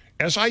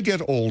as I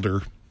get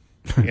older,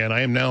 and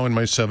I am now in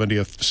my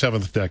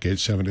 70th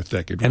decade.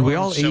 And we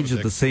all age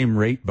at the same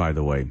rate, by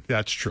the way.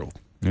 That's true.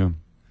 Yeah.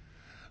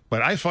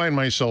 But I find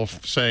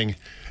myself saying,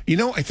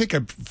 I think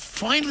I've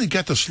finally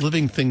got this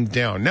living thing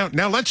down.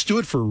 Now let's do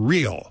it for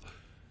real.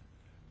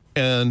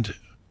 And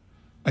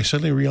I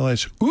suddenly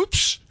realize,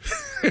 oops,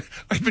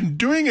 I've been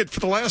doing it for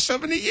the last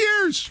 70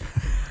 years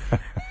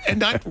and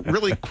not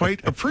really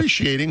quite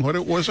appreciating what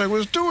it was I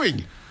was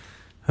doing.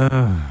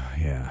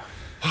 Yeah,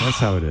 that's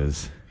how it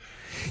is.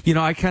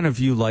 I kind of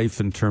view life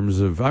in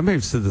terms of, I may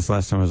have said this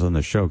last time I was on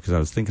the show because I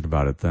was thinking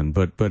about it then,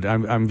 but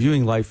I'm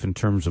viewing life in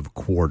terms of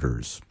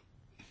quarters.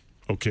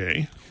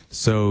 Okay.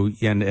 So,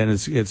 and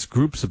it's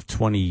groups of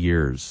 20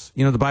 years.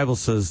 You know, the Bible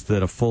says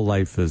that a full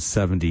life is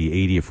 70,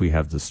 80 if we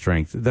have the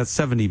strength. That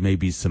 70 may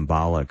be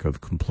symbolic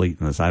of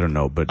completeness. I don't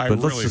know, but I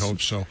really hope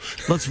so.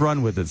 Let's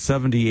run with it.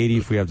 70, 80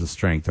 if we have the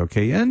strength,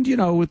 okay? And, you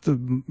know, with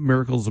the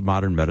miracles of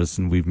modern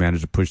medicine, we've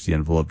managed to push the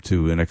envelope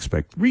to an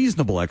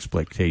reasonable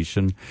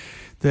expectation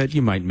that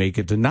you might make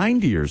it to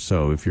 90 or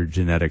so if your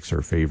genetics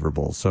are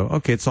favorable. So,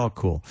 okay, it's all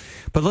cool.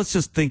 But let's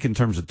just think in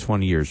terms of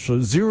 20 years.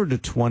 So 0 to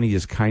 20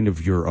 is kind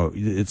of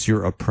it's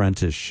your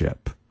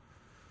apprenticeship,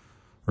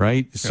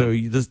 right? Yeah. So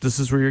this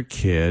is where you're a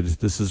kid.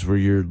 This is where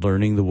you're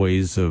learning the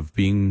ways of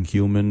being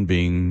human,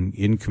 being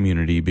in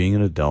community, being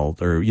an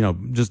adult, or, you know,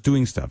 just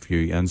doing stuff.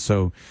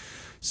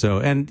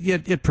 And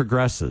yet it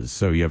progresses.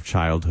 So you have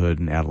childhood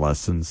and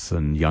adolescence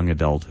and young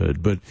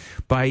adulthood. But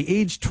by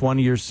age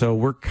 20 or so,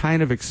 we're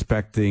kind of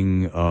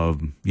expecting,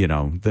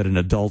 that an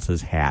adult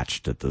has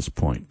hatched at this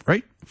point,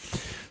 right?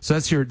 So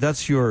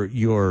that's your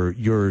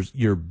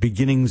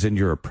beginnings and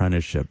your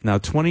apprenticeship. Now,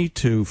 20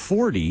 to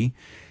 40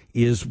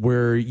 is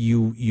where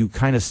you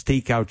kind of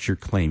stake out your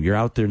claim. You're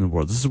out there in the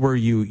world. This is where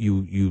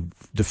you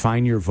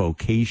define your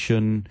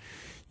vocation.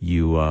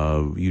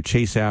 You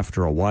chase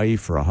after a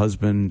wife or a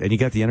husband, and you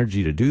got the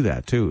energy to do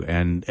that too.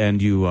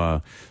 And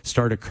you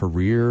start a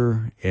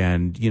career,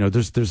 and you know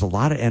there's a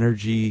lot of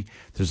energy,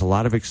 there's a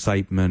lot of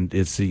excitement.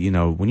 It's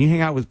when you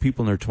hang out with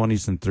people in their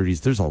 20s and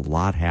 30s, there's a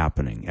lot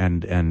happening,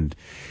 and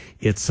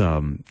it's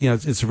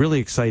it's a really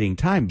exciting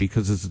time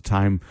because it's a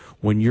time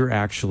when you're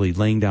actually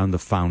laying down the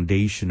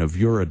foundation of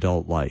your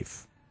adult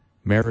life,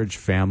 marriage,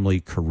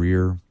 family,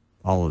 career,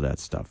 all of that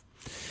stuff.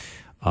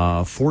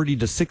 40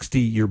 to 60,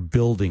 you're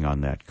building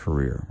on that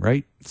career,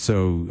 right?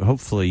 So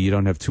hopefully you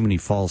don't have too many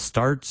false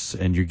starts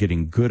and you're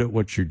getting good at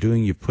what you're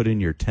doing. You've put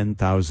in your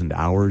 10,000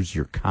 hours.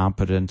 You're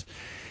competent,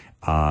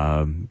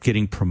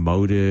 getting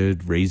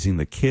promoted, raising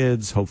the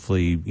kids,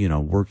 hopefully,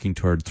 working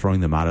toward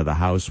throwing them out of the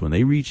house when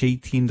they reach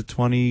 18 to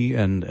 20.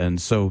 And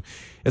so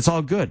it's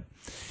all good.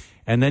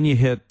 And then you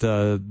hit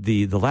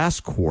the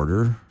last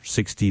quarter,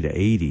 60 to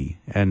 80.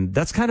 And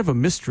that's kind of a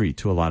mystery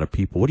to a lot of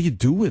people. What do you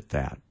do with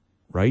that?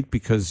 Right?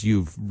 Because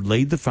you've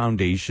laid the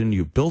foundation,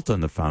 you've built on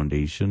the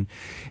foundation.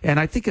 And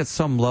I think at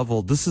some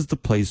level, this is the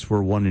place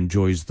where one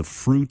enjoys the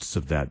fruits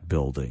of that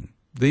building.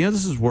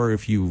 This is where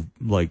if you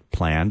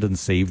planned and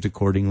saved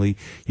accordingly,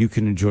 you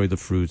can enjoy the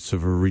fruits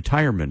of a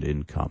retirement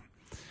income.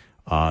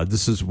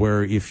 This is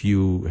where if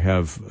you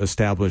have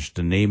established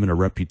a name and a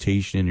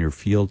reputation in your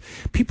field,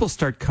 people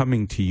start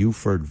coming to you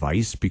for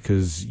advice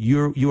because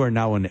you are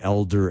now an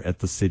elder at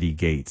the city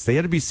gates. They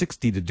had to be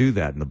 60 to do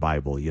that in the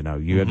Bible. You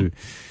had to.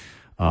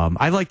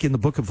 I like in the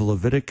book of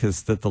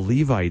Leviticus that the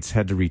Levites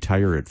had to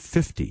retire at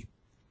 50.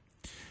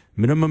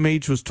 Minimum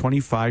age was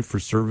 25 for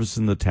service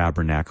in the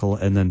tabernacle,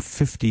 and then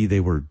 50 they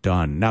were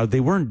done. Now,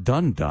 they weren't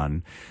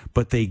done,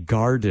 but they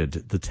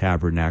guarded the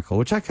tabernacle,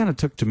 which I kind of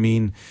took to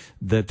mean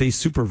that they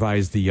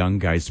supervised the young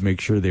guys to make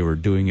sure they were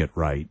doing it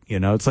right.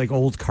 It's like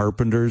old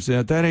carpenters.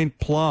 That ain't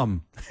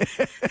plumb.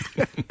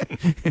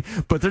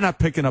 But they're not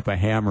picking up a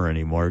hammer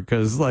anymore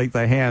because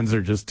the hands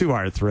are just too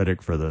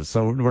arthritic for this.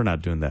 So we're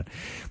not doing that.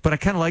 But I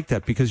kind of like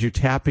that because you're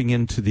tapping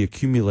into the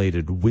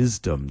accumulated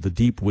wisdom, the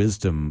deep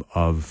wisdom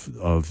of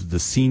the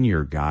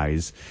senior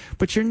guys.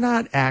 But you're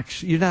not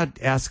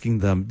asking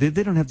them. They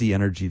don't have the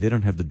energy. They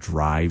don't have the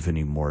drive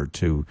anymore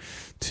to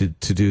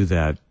do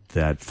that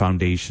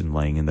foundation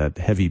laying and that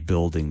heavy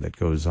building that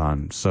goes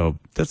on. So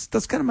that's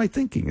kind of my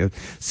thinking.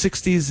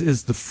 60s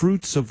is the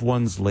fruits of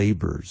one's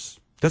labors.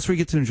 That's where you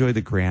get to enjoy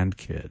the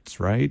grandkids,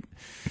 right?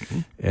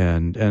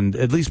 Mm-hmm. And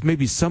at least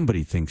maybe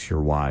somebody thinks you're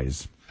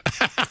wise.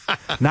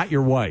 Not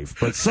your wife,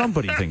 but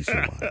somebody thinks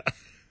you're wise.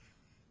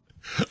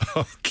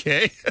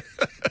 Okay.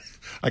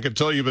 I can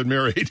tell you've been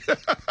married.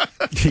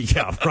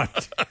 Yeah,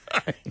 right.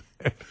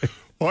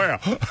 Oh,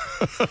 yeah.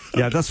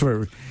 Yeah, that's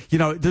where,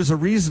 there's a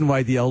reason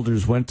why the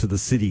elders went to the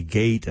city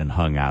gate and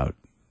hung out.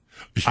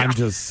 Yeah. I'm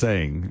just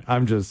saying.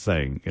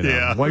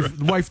 Yeah.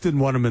 Wife didn't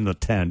want him in the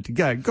tent.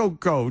 Yeah,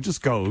 go,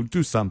 just go,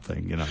 do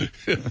something,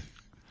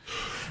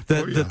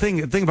 The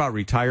thing about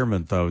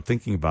retirement, though,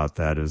 thinking about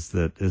that is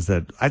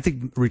that I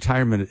think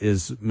retirement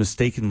is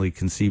mistakenly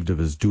conceived of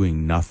as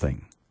doing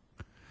nothing.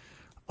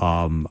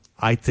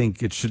 I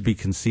think it should be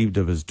conceived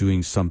of as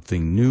doing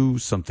something new,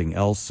 something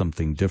else,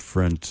 something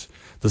different,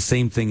 the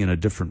same thing in a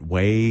different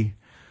way.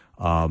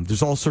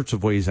 There's all sorts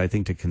of ways, I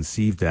think, to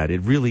conceive that.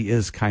 It really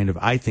is kind of,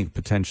 I think,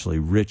 potentially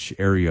rich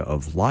area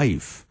of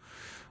life.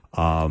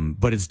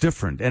 But it's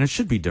different, and it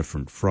should be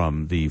different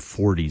from the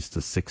 40s to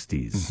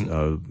 60s.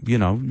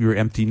 Mm-hmm. You're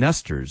empty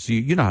nesters.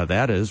 You know how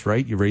that is,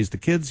 right? You raise the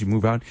kids, you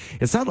move out.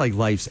 It's not like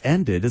life's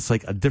ended. It's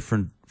like a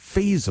different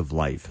phase of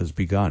life has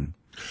begun.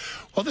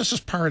 Well, this is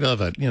part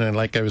of it.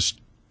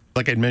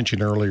 Like I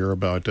mentioned earlier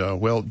about, now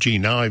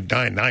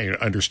I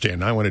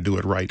understand. I want to do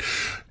it right.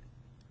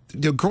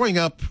 Growing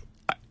up,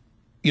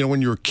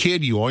 when you were a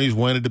kid, you always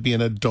wanted to be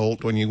an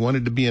adult. When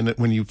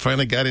you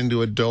finally got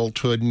into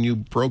adulthood and you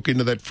broke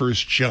into that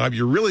first job,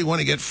 you really want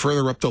to get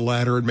further up the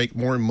ladder and make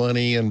more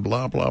money and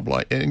blah, blah,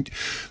 blah. And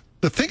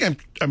the thing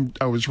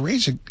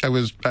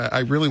I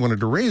really wanted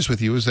to raise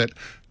with you is that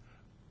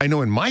I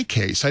know in my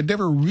case, I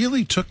never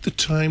really took the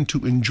time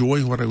to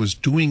enjoy what I was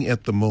doing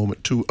at the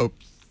moment, to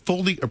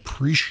fully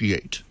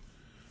appreciate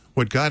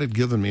what God had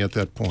given me at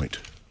that point.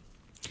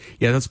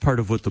 Yeah, that's part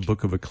of what the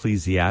book of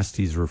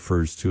Ecclesiastes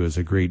refers to as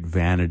a great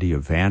vanity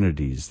of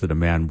vanities, that a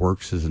man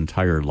works his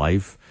entire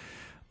life.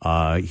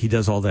 He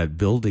does all that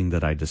building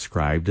that I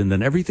described, and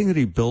then everything that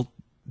he built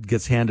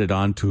gets handed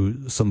on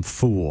to some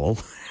fool,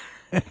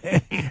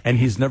 and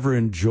he's never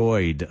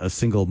enjoyed a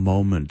single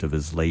moment of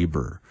his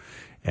labor.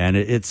 And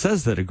it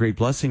says that a great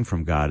blessing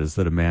from God is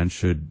that a man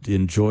should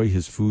enjoy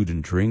his food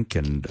and drink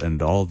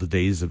and all the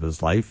days of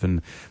his life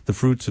and the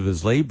fruits of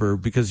his labor,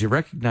 because you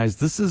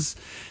recognize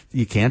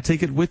you can't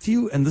take it with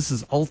you, and this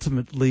is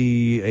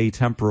ultimately a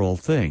temporal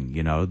thing.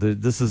 You know,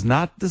 this is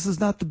not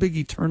the big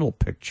eternal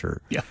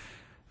picture. Yeah.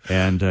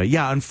 And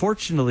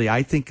unfortunately,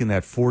 I think in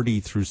that 40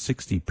 through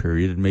 60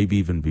 period, and maybe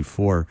even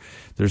before,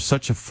 there's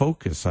such a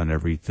focus on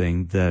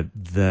everything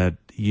that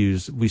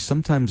we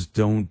sometimes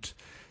don't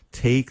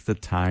take the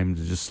time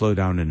to just slow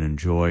down and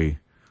enjoy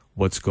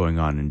what's going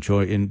on,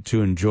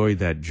 to enjoy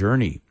that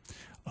journey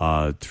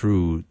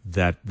through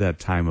that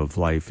time of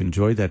life.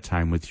 Enjoy that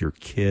time with your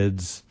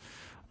kids,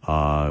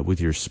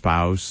 with your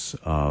spouse,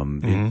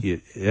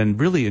 and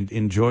really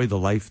enjoy the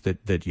life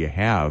that you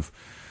have.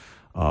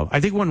 I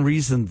think one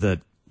reason that,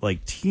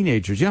 like,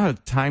 teenagers, you know how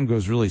time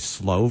goes really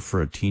slow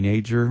for a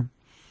teenager?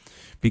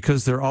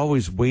 Because they're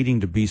always waiting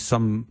to be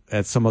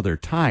at some other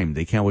time.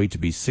 They can't wait to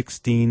be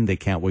 16. They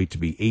can't wait to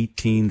be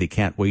 18. They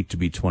can't wait to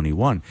be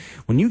 21.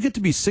 When you get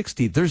to be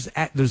 60,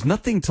 there's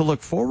nothing to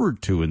look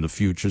forward to in the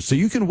future. So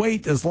you can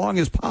wait as long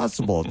as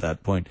possible at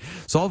that point.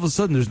 So all of a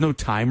sudden, there's no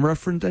time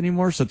reference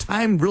anymore. So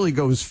time really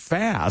goes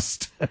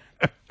fast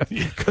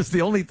because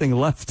the only thing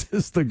left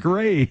is the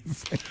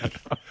grave.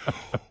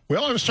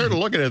 Well, I was starting to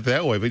look at it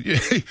that way. But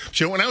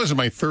when I was in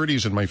my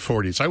 30s and my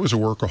 40s, I was a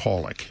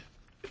workaholic.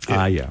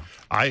 Yeah.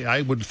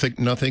 I would think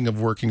nothing of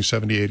working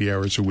 70, 80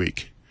 hours a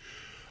week.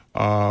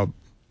 And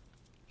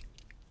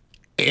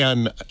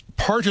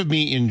part of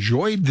me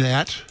enjoyed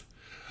that,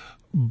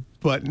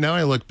 but now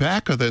I look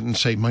back at it and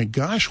say, my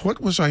gosh,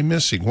 what was I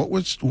missing?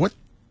 What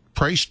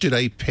price did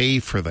I pay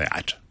for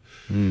that?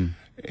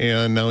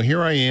 And now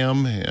here I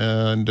am,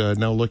 and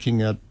now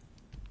looking at,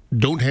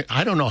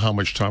 I don't know how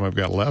much time I've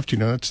got left. You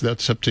know,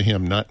 that's up to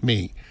him, not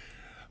me.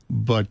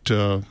 But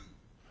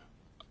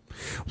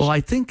well, I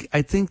think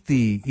and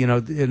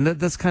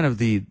that's kind of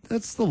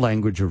that's the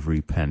language of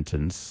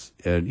repentance.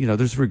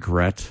 There's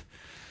regret,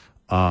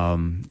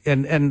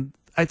 and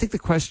I think the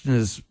question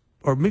is,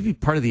 or maybe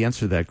part of the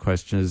answer to that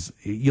question is,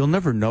 you'll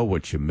never know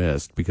what you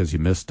missed because you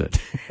missed it.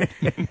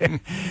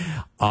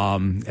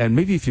 And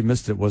maybe if you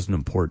missed it, it wasn't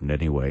important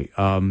anyway.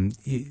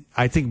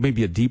 I think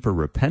maybe a deeper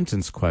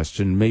repentance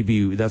question,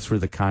 maybe that's where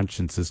the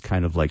conscience is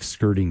kind of like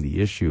skirting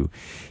the issue,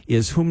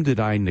 is whom did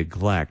I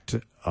neglect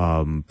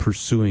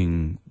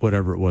pursuing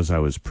whatever it was I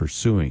was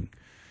pursuing?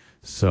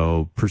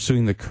 So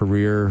pursuing the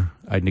career,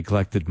 I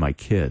neglected my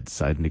kids.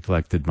 I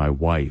neglected my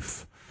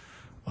wife.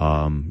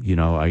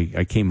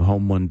 I came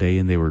home one day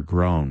and they were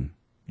grown.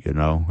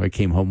 I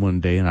came home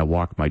one day and I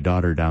walked my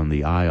daughter down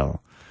the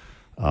aisle.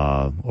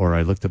 Or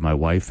I looked at my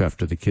wife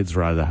after the kids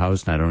were out of the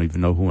house and I don't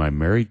even know who I'm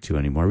married to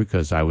anymore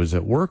because I was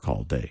at work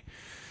all day.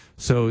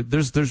 So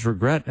there's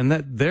regret, and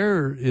that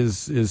there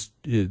is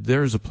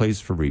a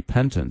place for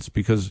repentance,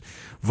 because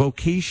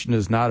vocation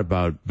is not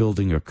about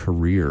building a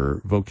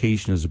career.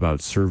 Vocation is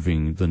about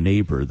serving the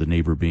neighbor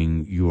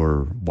being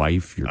your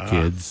wife, your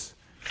kids,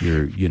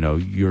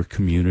 your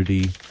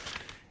community.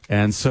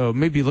 And so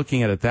maybe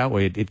looking at it that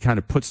way, it kind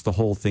of puts the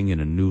whole thing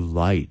in a new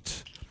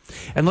light.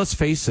 And let's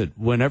face it,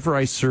 whenever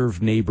I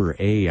serve neighbor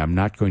A, I'm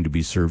not going to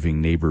be serving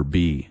neighbor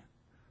B.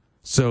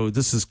 So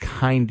this is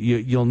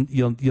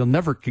you'll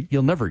never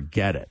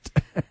get it.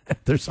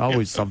 There's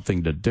always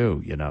something to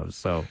do,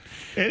 so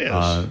it is.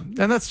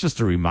 And that's just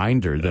a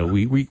reminder that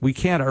we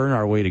can't earn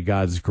our way to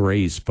God's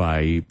grace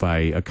by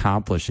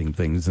accomplishing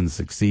things and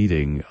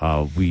succeeding.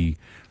 We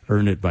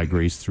earn it by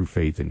grace through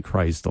faith in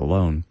Christ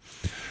alone.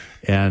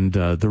 And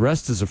the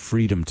rest is a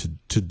freedom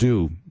to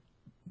do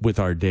with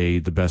our day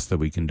the best that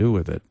we can do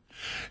with it.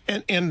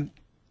 And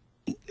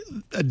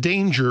a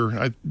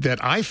danger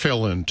that I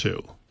fell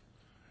into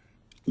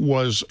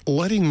was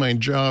letting my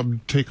job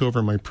take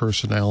over my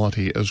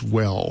personality as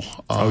well.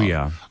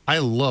 I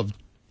loved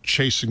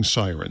chasing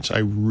sirens. I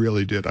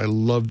really did. I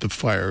loved the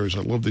fires. I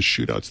loved the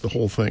shootouts, the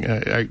whole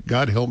thing.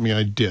 God help me,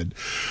 I did.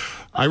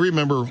 I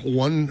remember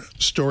one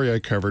story I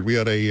covered. We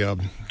had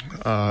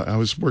I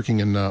was working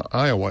in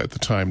Iowa at the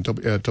time,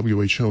 at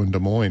WHO in Des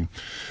Moines,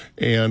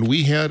 and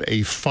we had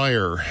a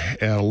fire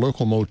at a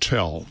local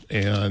motel.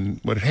 And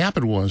what had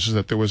happened was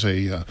that there was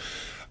a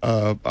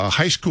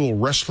high school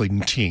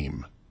wrestling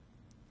team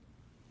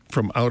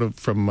from out of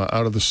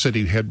the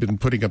city had been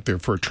putting up there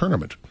for a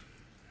tournament,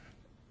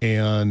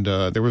 and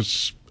there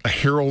was a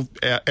hero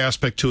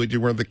aspect to it,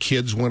 where the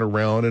kids went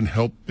around and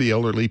helped the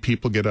elderly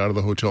people get out of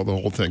the hotel, the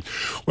whole thing.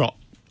 Well,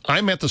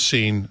 I'm at the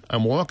scene,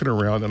 I'm walking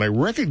around, and I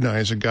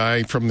recognize a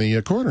guy from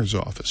the coroner's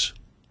office,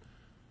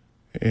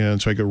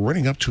 And so I go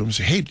running up to him and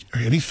say, "Hey,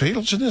 are any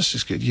fatals in this?"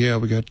 He's good. "Yeah,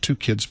 we got 2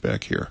 kids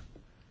back here."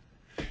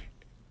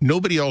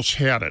 Nobody else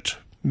had it.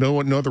 No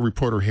other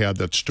reporter had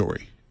that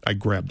story. I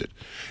grabbed it.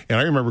 And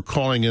I remember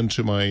calling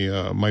into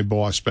my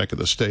boss back at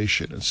the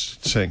station and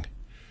saying,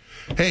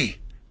 "Hey,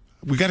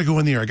 we got to go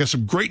in there. I got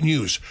some great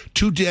news.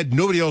 2 dead.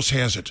 Nobody else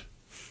has it."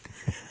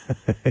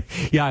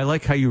 Yeah, I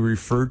like how you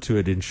refer to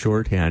it in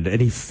shorthand.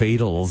 Any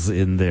fatals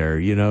in there,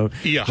 Yeah.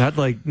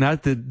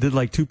 Not did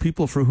like 2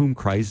 people for whom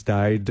Christ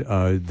died,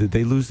 did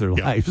they lose their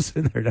lives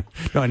in there?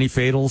 No, any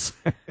fatals?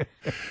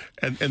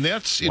 and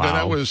that's, Wow.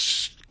 that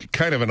was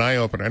kind of an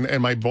eye-opener.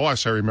 And my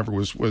boss, I remember,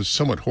 was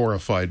somewhat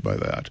horrified by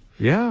that.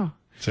 Yeah.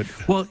 Said,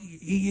 well,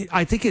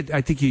 I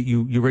think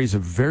you raise a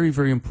very,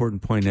 very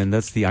important point, and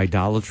that's the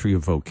idolatry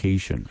of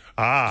vocation.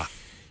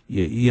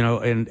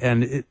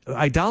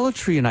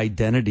 Idolatry and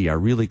identity are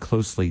really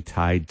closely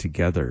tied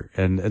together,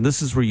 and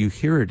this is where you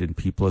hear it in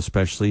people,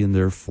 especially in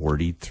their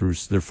 40s through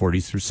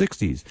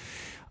 60s,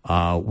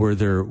 where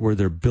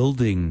they're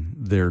building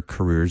their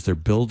careers, they're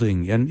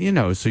building, and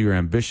so you're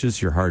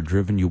ambitious, you're hard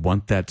driven, you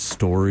want that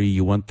story,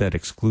 you want that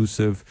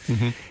exclusive.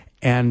 Mm-hmm.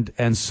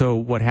 And so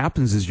what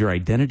happens is your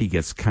identity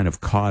gets kind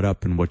of caught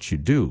up in what you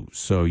do.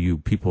 So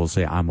people will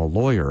say, "I'm a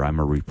lawyer, I'm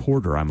a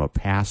reporter, I'm a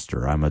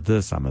pastor, I'm a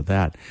this, I'm a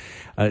that."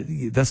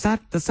 That's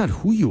not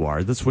who you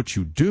are. That's what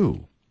you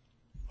do.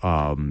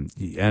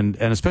 And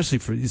especially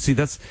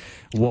that's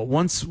what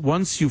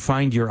once you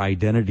find your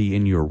identity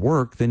in your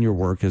work, then your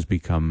work has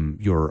become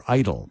your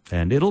idol,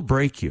 and it'll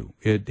break you.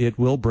 It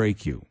will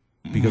break you.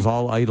 Because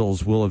all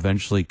idols will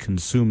eventually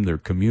consume their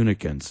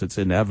communicants. It's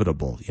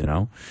inevitable,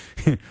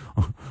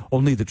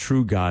 Only the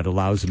true God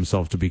allows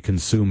himself to be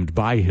consumed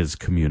by his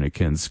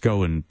communicants.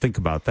 Go and think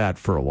about that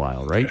for a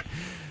while, right?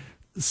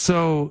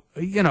 So,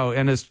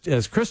 and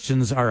as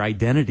Christians, our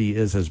identity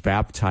is as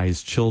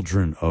baptized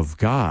children of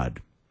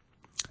God.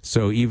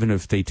 So even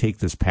if they take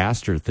this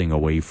pastor thing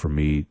away from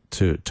me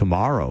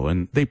tomorrow,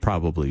 and they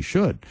probably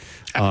should,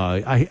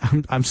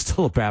 I'm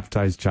still a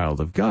baptized child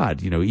of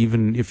God.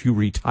 Even if you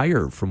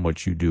retire from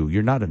what you do,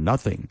 you're not a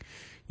nothing.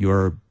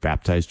 You're a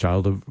baptized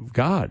child of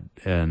God,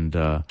 and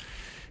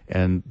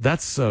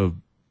that's a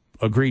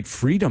great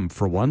freedom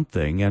for one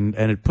thing, and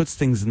it puts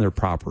things in their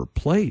proper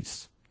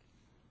place.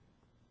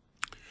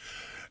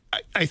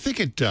 I think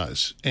it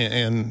does,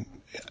 and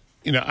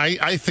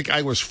I think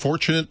I was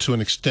fortunate to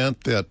an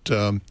extent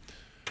that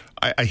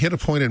I hit a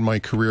point in my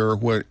career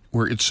where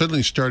it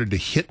suddenly started to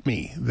hit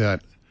me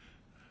that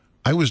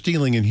I was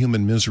dealing in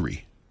human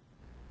misery.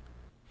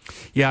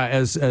 Yeah,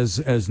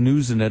 as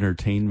news and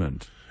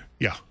entertainment.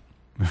 Yeah.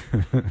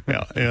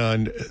 Yeah,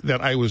 and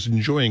that I was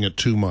enjoying it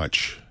too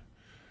much.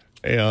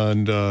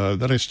 And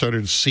then I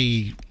started to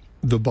see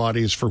the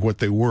bodies for what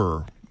they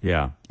were.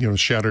 Yeah.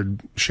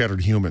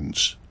 Shattered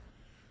humans.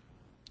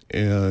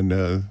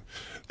 And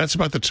that's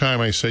about the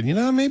time I said,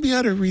 maybe I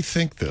ought to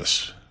rethink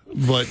this.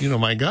 But,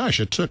 my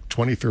gosh, it took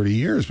 20, 30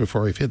 years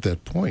before I've hit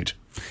that point.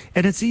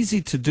 And it's easy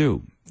to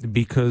do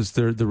because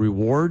the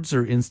rewards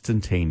are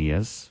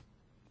instantaneous.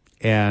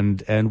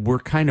 And we're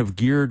kind of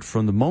geared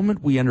from the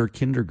moment we enter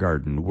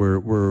kindergarten.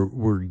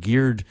 We're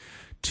geared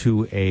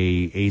to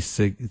a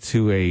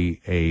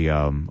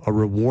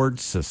reward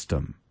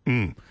system.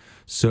 Mm.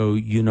 So,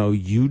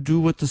 you do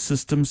what the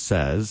system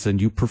says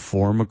and you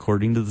perform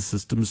according to the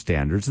system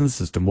standards, and the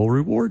system will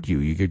reward you.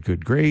 You get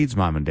good grades,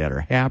 mom and dad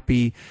are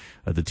happy,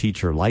 the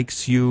teacher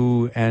likes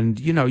you, and,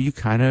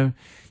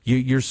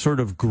 you're sort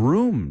of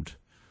groomed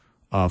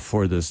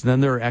for this. And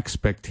then there are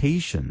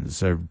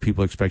expectations.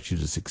 People expect you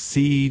to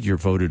succeed. You're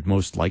voted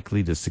most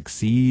likely to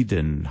succeed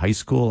in high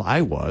school.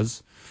 I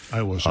wasn't.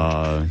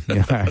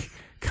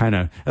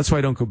 That's why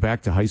I don't go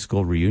back to high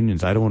school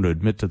reunions. I don't want to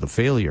admit to the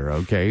failure,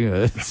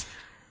 okay?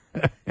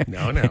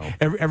 No.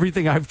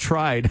 Everything I've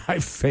tried,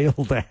 I've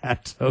failed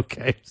at.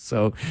 Okay,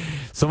 so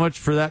much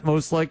for that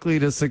most likely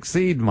to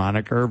succeed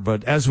moniker.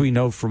 But as we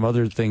know from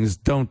other things,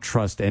 don't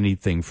trust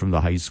anything from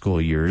the high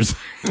school years.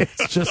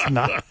 It's just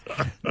not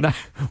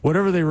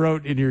whatever they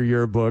wrote in your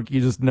yearbook. You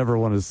just never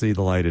want to see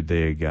the light of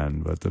day again.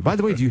 But by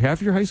the way, do you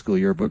have your high school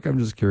yearbook? I'm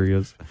just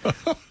curious.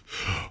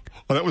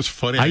 Well, that was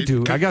funny. I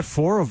do. I got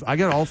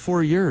all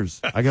 4 years.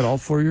 I got all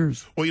 4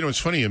 years. Well, it's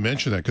funny you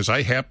mention that because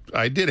I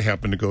did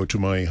happen to go to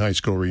my high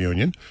school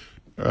reunion.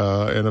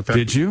 And in fact,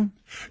 did you?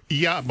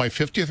 Yeah, my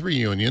 50th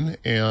reunion,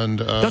 and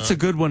that's a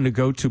good one to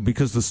go to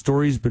because the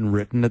story's been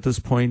written at this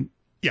point.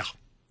 Yeah.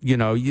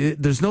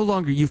 There's no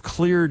longer you've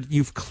cleared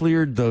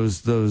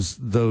those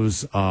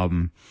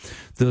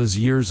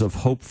years of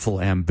hopeful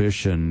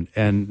ambition,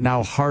 and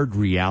now hard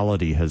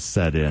reality has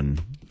set in.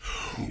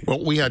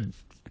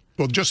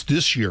 Well, just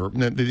this year,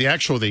 the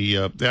actual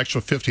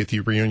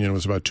 50th reunion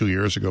was about 2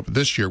 years ago. But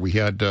this year we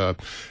had,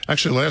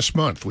 actually last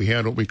month, we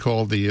had what we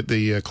called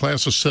the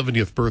class of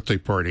 70th birthday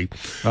party.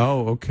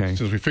 Oh, okay.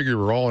 Since we figured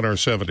we're all in our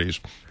 70s.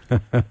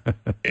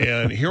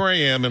 And here I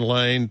am in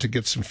line to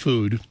get some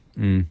food.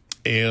 Mm.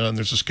 And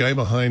there's this guy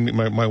behind me.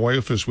 My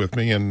wife is with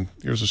me, and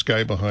there's this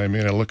guy behind me.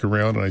 And I look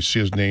around and I see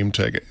his name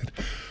tag.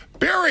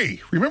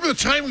 Barry, remember the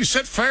time we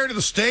set fire to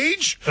the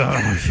stage? Oh,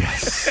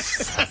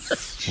 yes.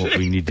 That's what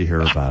we need to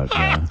hear about,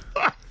 yeah.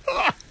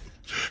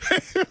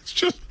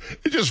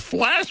 It just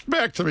flashed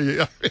back to me.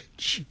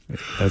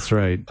 That's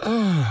right.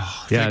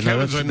 Oh, yeah, thank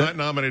heavens I'm not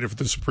nominated for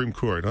the Supreme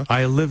Court, huh?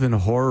 I live in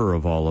horror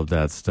of all of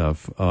that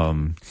stuff.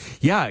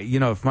 Yeah,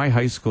 if my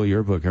high school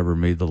yearbook ever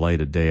made the light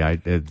of day,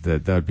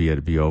 that'd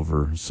be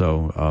over.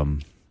 So,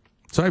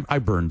 I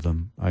burned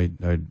them. I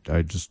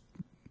just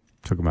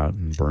took them out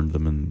and burned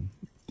them in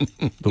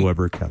the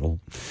Weber kettle.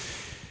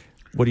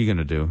 What are you going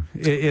to do?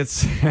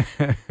 It's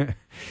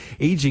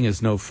aging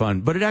is no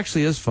fun, but it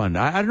actually is fun.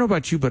 I don't know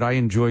about you, but I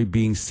enjoy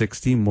being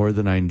 60 more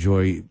than I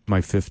enjoy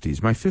my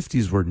 50s. My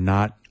 50s were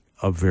not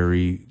a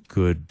very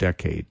good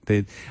decade.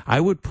 I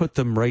would put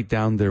them right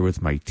down there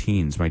with my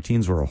teens. My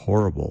teens were a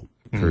horrible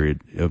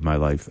period of my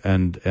life,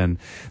 and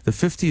the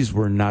 50s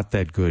were not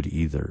that good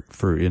either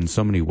in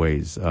so many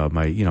ways.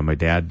 My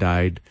dad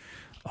died,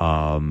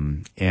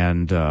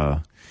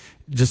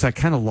 just I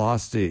kind of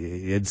lost,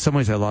 in some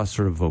ways I lost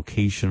sort of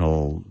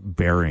vocational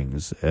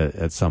bearings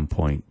at some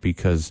point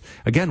because,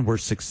 again, we're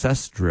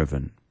success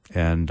driven.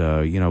 And,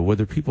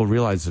 whether people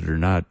realize it or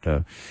not,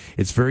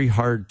 it's very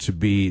hard to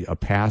be a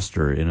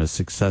pastor in a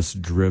success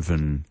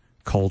driven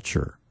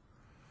culture.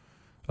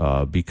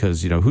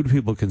 Because, who do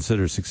people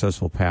consider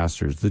successful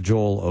pastors? The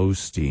Joel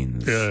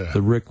Osteens,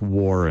 the Rick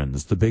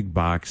Warrens, the big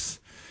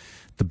box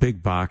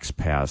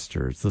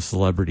pastors, the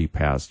celebrity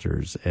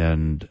pastors.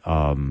 And,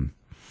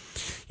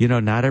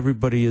 not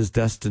everybody is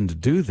destined to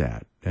do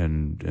that.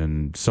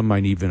 And some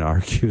might even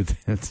argue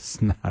that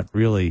it's not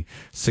really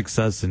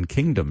success in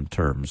kingdom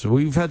terms.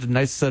 We've had a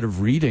nice set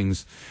of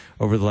readings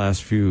over the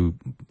last few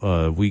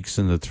weeks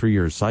in the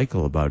 3-year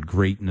cycle about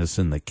greatness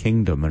in the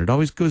kingdom. And it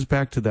always goes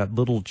back to that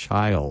little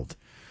child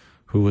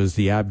who was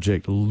the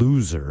abject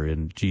loser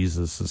in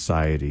Jesus'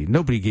 society.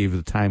 Nobody gave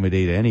the time of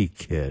day to any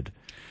kid.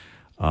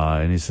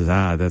 And he says,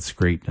 that's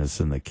greatness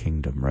in the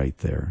kingdom right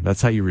there.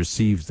 That's how you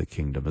receive the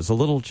kingdom as a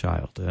little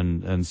child.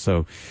 And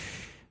so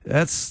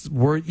that's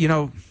where,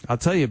 I'll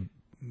tell you,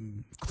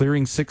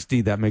 clearing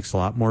 60, that makes a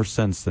lot more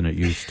sense than it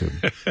used to.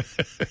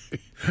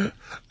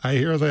 I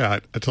hear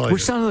that. I tell you. We're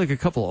sounding like a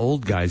couple of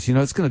old guys.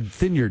 It's going to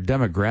thin your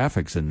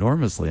demographics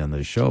enormously on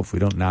this show if we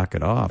don't knock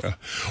it off.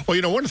 Well,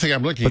 one thing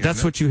I'm looking at. But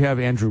that's what you have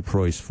Andrew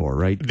Preuss for,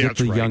 right? Get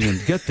the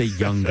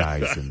young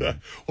guys in there.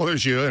 Well,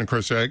 there's you. And, of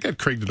course, I get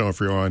Craig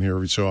D'Onofrio on here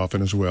every so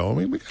often as well. I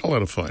mean, we got a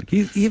lot of fun.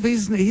 He's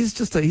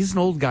an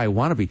old guy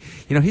wannabe.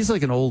 He's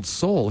like an old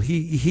soul.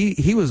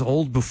 He was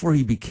old before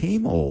he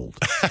became old.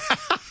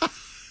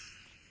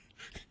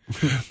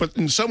 But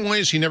in some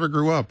ways, he never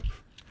grew up.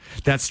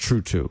 That's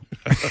true too.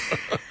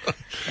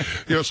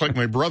 It's like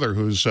my brother,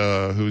 he's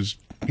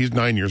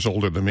 9 years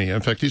older than me.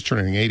 In fact, he's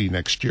turning 80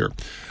 next year.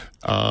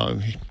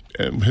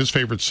 His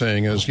favorite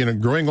saying is,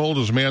 growing old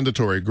is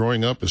mandatory.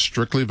 Growing up is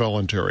strictly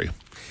voluntary.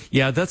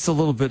 Yeah, that's a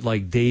little bit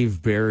like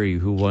Dave Barry,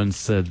 who once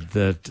said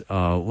that,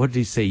 what did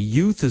he say?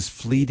 Youth is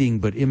fleeting,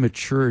 but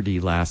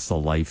immaturity lasts a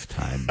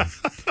lifetime.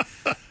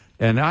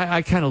 And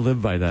I kind of live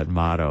by that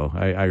motto.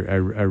 I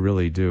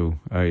really do.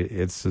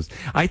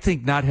 I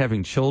think not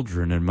having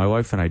children, and my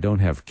wife and I don't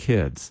have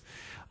kids,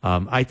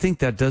 I think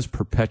that does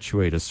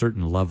perpetuate a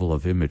certain level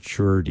of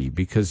immaturity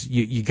because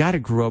you got to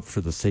grow up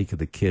for the sake of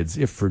the kids,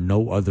 if for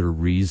no other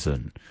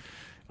reason.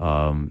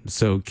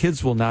 So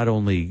kids will not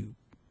only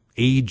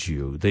age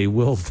you, they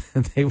will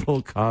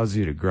cause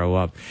you to grow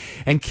up.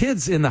 And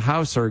kids in the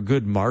house are a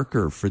good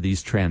marker for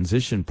these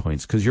transition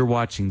points because you're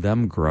watching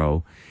them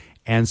grow.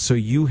 And so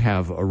you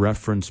have a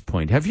reference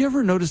point. Have you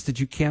ever noticed that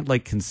you can't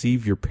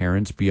conceive your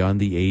parents beyond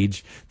the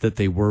age that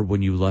they were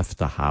when you left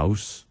the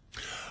house?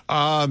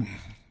 Not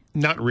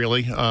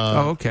really.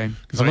 Okay.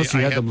 Unless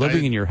you had them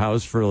living in your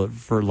house for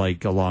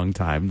a long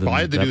time. Well, I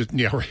had to do.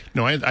 Yeah, right.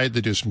 No, I had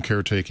to do some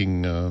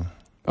caretaking.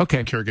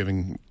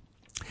 Caregiving.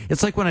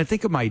 It's like when I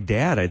think of my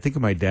dad. I think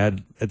of my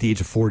dad at the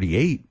age of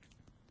 48.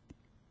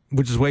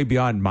 Which is way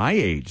beyond my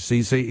age. So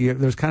you say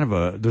there's kind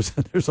of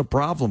there's a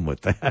problem with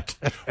that.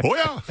 Oh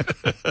yeah.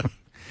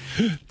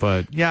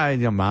 But yeah,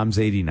 mom's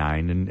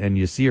 89 and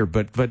you see her,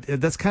 but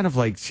that's kind of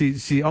like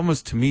she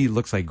almost to me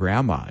looks like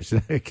grandma.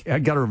 I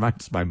got to remind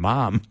us of my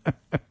mom.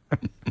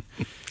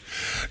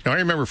 Now I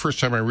remember first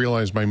time I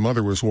realized my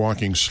mother was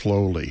walking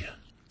slowly.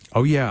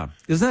 Oh yeah,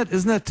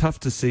 isn't that tough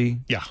to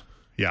see? Yeah.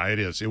 Yeah, it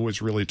is. It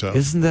was really tough.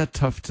 Isn't that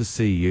tough to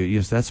see?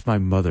 Yes, that's my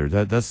mother.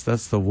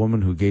 That's the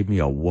woman who gave me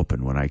a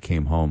whooping when I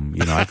came home.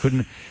 I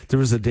couldn't. There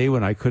was a day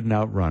when I couldn't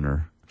outrun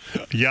her.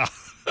 Yeah.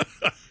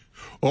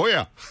 Oh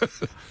yeah.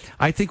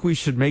 I think we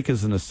should make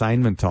as an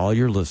assignment to all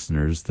your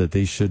listeners that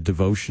they should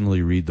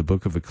devotionally read the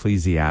book of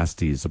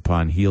Ecclesiastes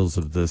upon heels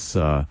of this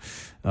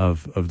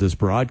of this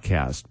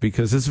broadcast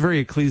because it's a very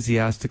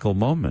ecclesiastical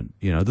moment.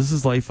 This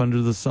is life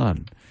under the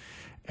sun.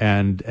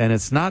 And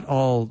it's not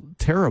all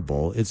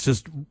terrible. It's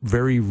just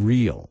very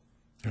real.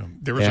 Yeah,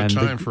 there was a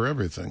time for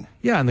everything.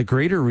 Yeah, and the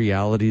greater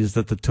reality is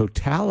that the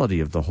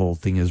totality of the whole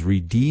thing is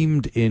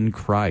redeemed in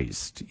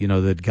Christ.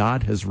 That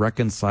God has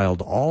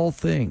reconciled all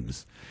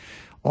things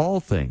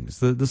all things.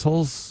 This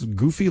whole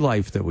goofy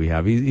life that we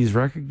have, he's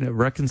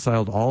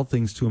reconciled all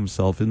things to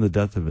himself in the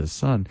death of his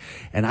son.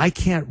 And I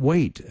can't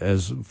wait,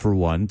 as for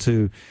one,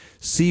 to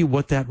see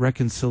what that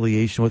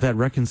reconciliation, what that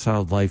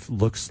reconciled life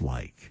looks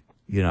like.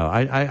 You know,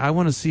 I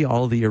want to see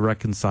all the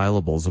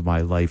irreconcilables of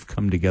my life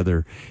come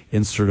together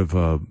in sort of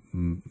a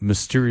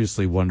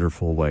mysteriously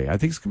wonderful way. I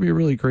think it's going to be a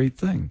really great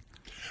thing.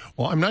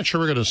 Well, I'm not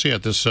sure we're going to see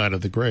it this side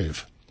of the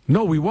grave.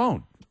 No, we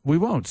won't. We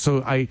won't.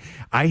 So I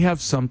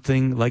have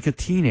something, like a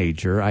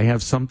teenager, I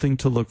have something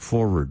to look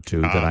forward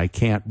to that I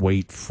can't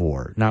wait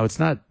for. Now, it's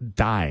not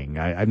dying.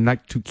 I'm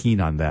not too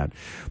keen on that.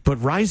 But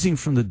rising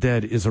from the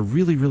dead is a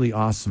really, really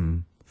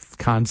awesome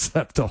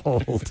concept to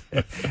hold.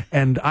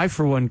 And I,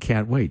 for one,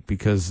 can't wait,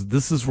 because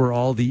this is where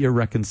all the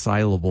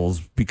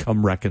irreconcilables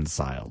become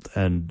reconciled.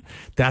 And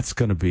that's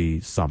going to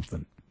be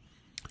something.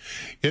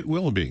 It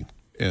will be.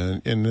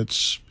 And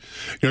it's,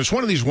 it's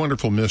one of these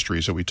wonderful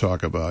mysteries that we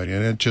talk about.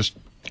 And it just,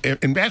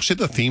 and actually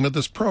the theme of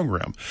this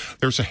program,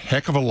 there's a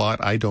heck of a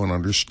lot I don't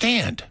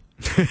understand,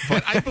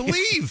 but I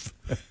believe.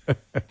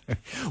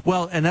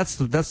 Well, and that's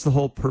the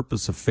whole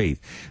purpose of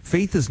faith.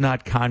 Faith is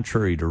not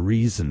contrary to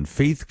reason.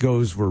 Faith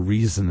goes where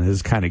reason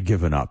has kind of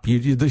given up.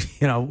 You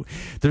know,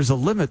 there's a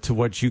limit to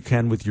what you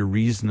can with your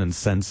reason and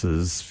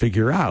senses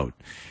figure out.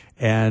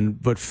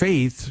 But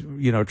faith,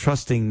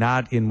 trusting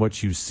not in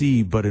what you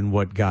see, but in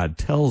what God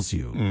tells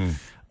you,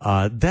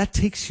 that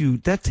takes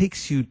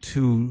you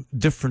to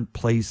different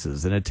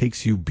places, and it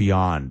takes you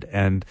beyond.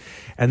 And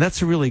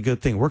that's a really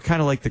good thing. We're kind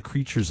of like the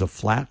creatures of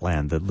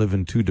flatland that live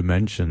in two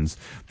dimensions,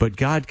 but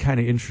God kind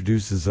of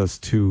introduces us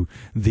to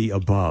the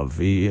above,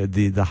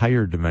 the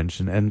higher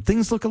dimension, and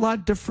things look a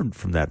lot different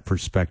from that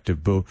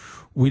perspective, but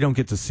we don't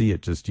get to see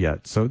it just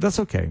yet. So that's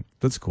okay.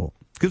 That's cool.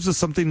 Gives us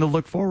something to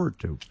look forward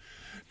to.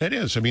 It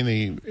is. I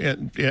mean,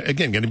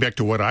 again, getting back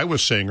to what I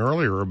was saying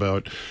earlier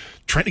about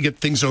trying to get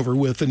things over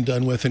with and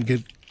done with and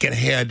get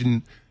ahead.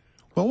 And,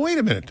 well, wait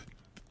a minute.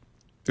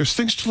 There's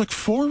things to look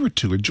forward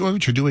to. Enjoy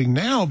what you're doing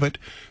now, but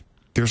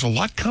there's a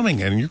lot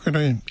coming, and you're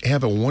going to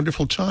have a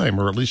wonderful time,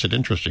 or at least an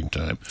interesting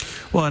time.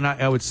 Well, and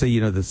I would say,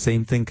 the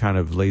same thing kind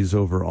of lays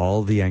over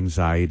all the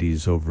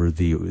anxieties over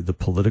the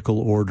political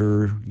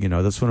order.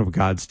 That's one of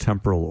God's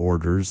temporal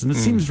orders, and it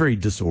seems very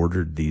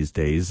disordered these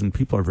days, and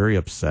people are very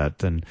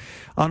upset, and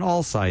on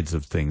all sides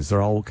of things,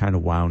 they're all kind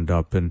of wound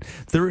up, and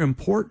they're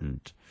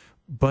important.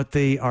 But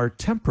they are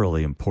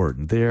temporally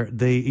important.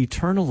 They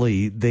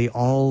eternally, they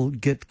all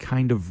get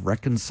kind of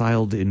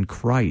reconciled in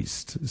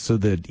Christ, so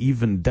that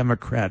even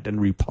Democrat and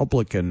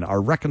Republican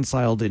are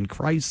reconciled in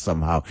Christ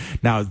somehow.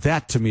 Now,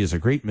 that to me is a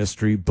great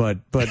mystery, but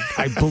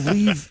I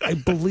believe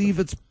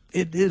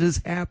it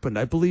has happened.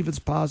 I believe it's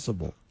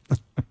possible.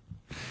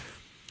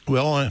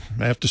 Well, I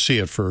have to see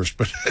it first,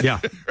 but yeah.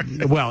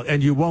 Well,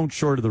 and you won't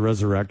short of the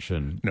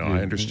resurrection. No,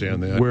 I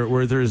understand that.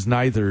 Where there is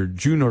neither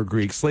Jew nor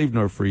Greek, slave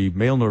nor free,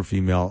 male nor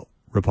female,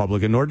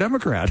 Republican nor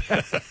Democrat.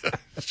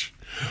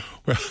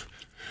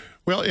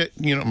 well,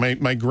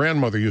 my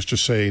grandmother used to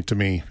say to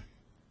me,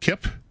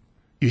 Kip,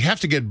 you have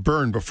to get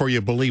burned before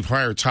you believe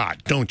fire's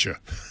hot, don't you?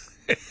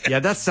 Yeah,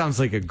 that sounds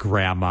like a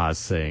grandma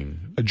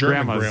saying. A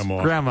German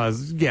grandma.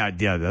 Grandmas, yeah.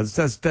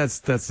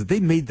 That's they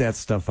made that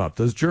stuff up.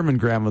 Those German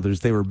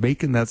grandmothers, they were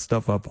making that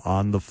stuff up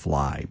on the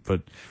fly.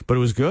 But it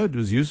was good. It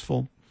was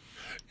useful.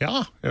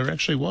 Yeah, it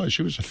actually was.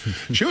 She was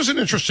an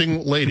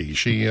interesting lady.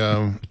 She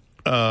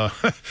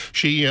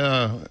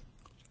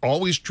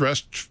always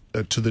dressed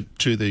to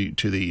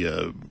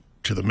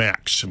the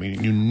max. I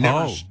mean, you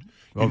never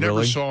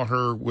really? saw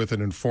her with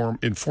an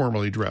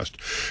informally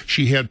dressed.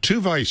 She had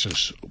two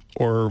vices,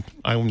 or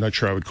I'm not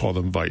sure I would call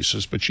them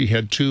vices, but she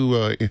had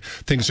two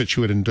things that she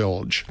would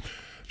indulge.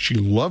 She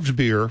loved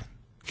beer,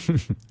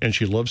 and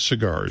she loved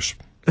cigars.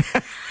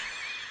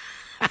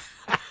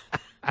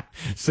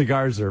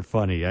 Cigars are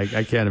funny.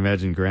 I can't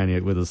imagine Granny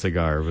with a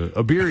cigar. But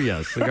a beer,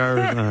 yes.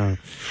 Cigars.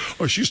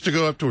 Oh, she used to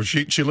go up to her.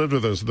 She lived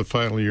with us in the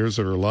final years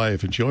of her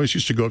life, and she always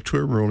used to go up to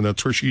her room, and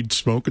that's where she'd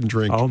smoke and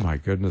drink. Oh, my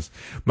goodness.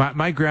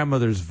 My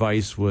grandmother's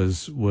vice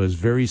was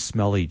very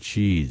smelly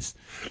cheese.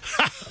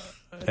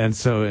 And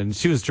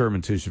she was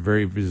German, too. She was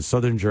very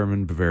Southern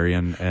German,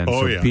 Bavarian. And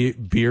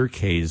beer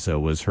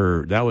Käse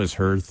was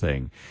her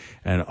thing.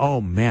 And, oh,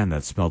 man,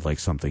 that smelled like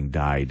something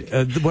died.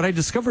 What I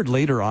discovered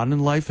later on in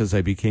life as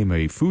I became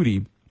a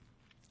foodie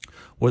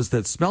was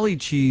that smelly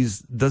cheese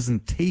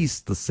doesn't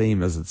taste the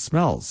same as it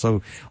smells.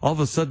 So all of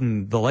a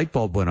sudden, the light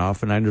bulb went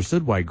off, and I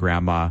understood why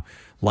Grandma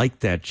liked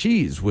that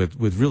cheese with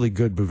really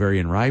good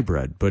Bavarian rye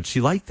bread. But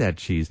she liked that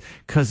cheese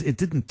because it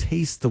didn't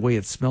taste the way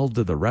it smelled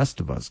to the rest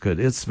of us.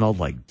 It smelled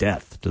like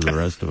death to the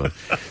rest of us.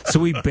 So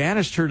we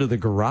banished her to the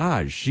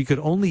garage. She could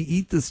only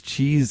eat this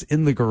cheese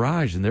in the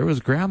garage. And there was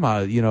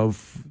Grandma,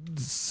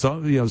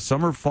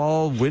 summer,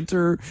 fall,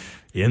 winter,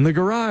 in the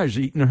garage,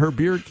 eating her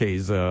beer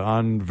Käse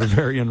on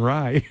Bavarian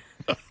rye.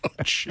 Oh,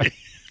 gee.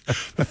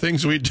 the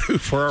things we do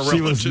for our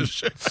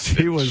relatives.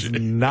 She was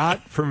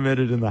not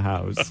permitted in the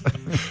house.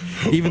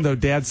 Even though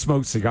Dad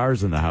smoked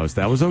cigars in the house,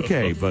 that was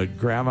okay, but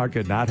Grandma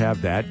could not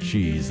have that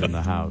cheese in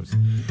the house.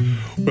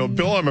 Well,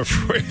 Bill, I'm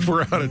afraid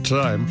we're out of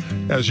time.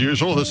 As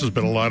usual, this has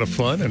been a lot of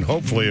fun and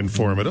hopefully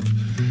informative.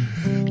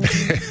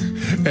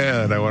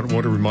 And I want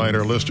to remind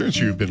our listeners,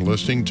 you've been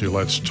listening to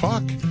Let's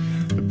Talk.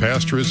 The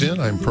pastor is in.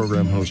 I'm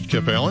program host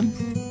Kip Allen.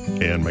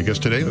 And my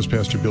guest today was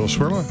Pastor Bill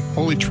Cwirla,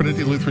 Holy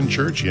Trinity Lutheran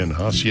Church in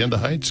Hacienda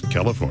Heights,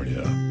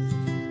 California.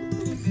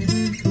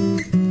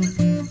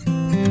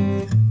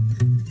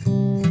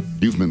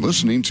 You've been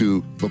listening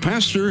to The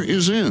Pastor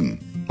is In,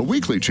 a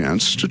weekly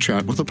chance to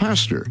chat with the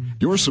pastor.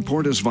 Your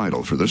support is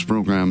vital for this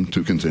program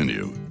to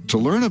continue. To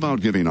learn about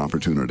giving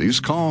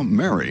opportunities, call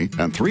Mary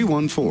at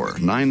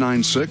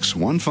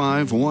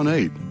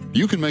 314-996-1518.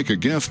 You can make a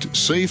gift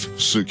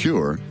safe,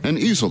 secure, and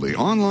easily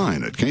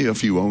online at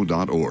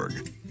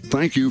kfuo.org.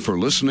 Thank you for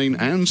listening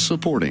and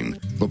supporting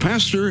The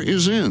Pastor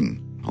is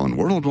In on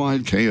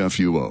Worldwide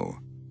KFUO.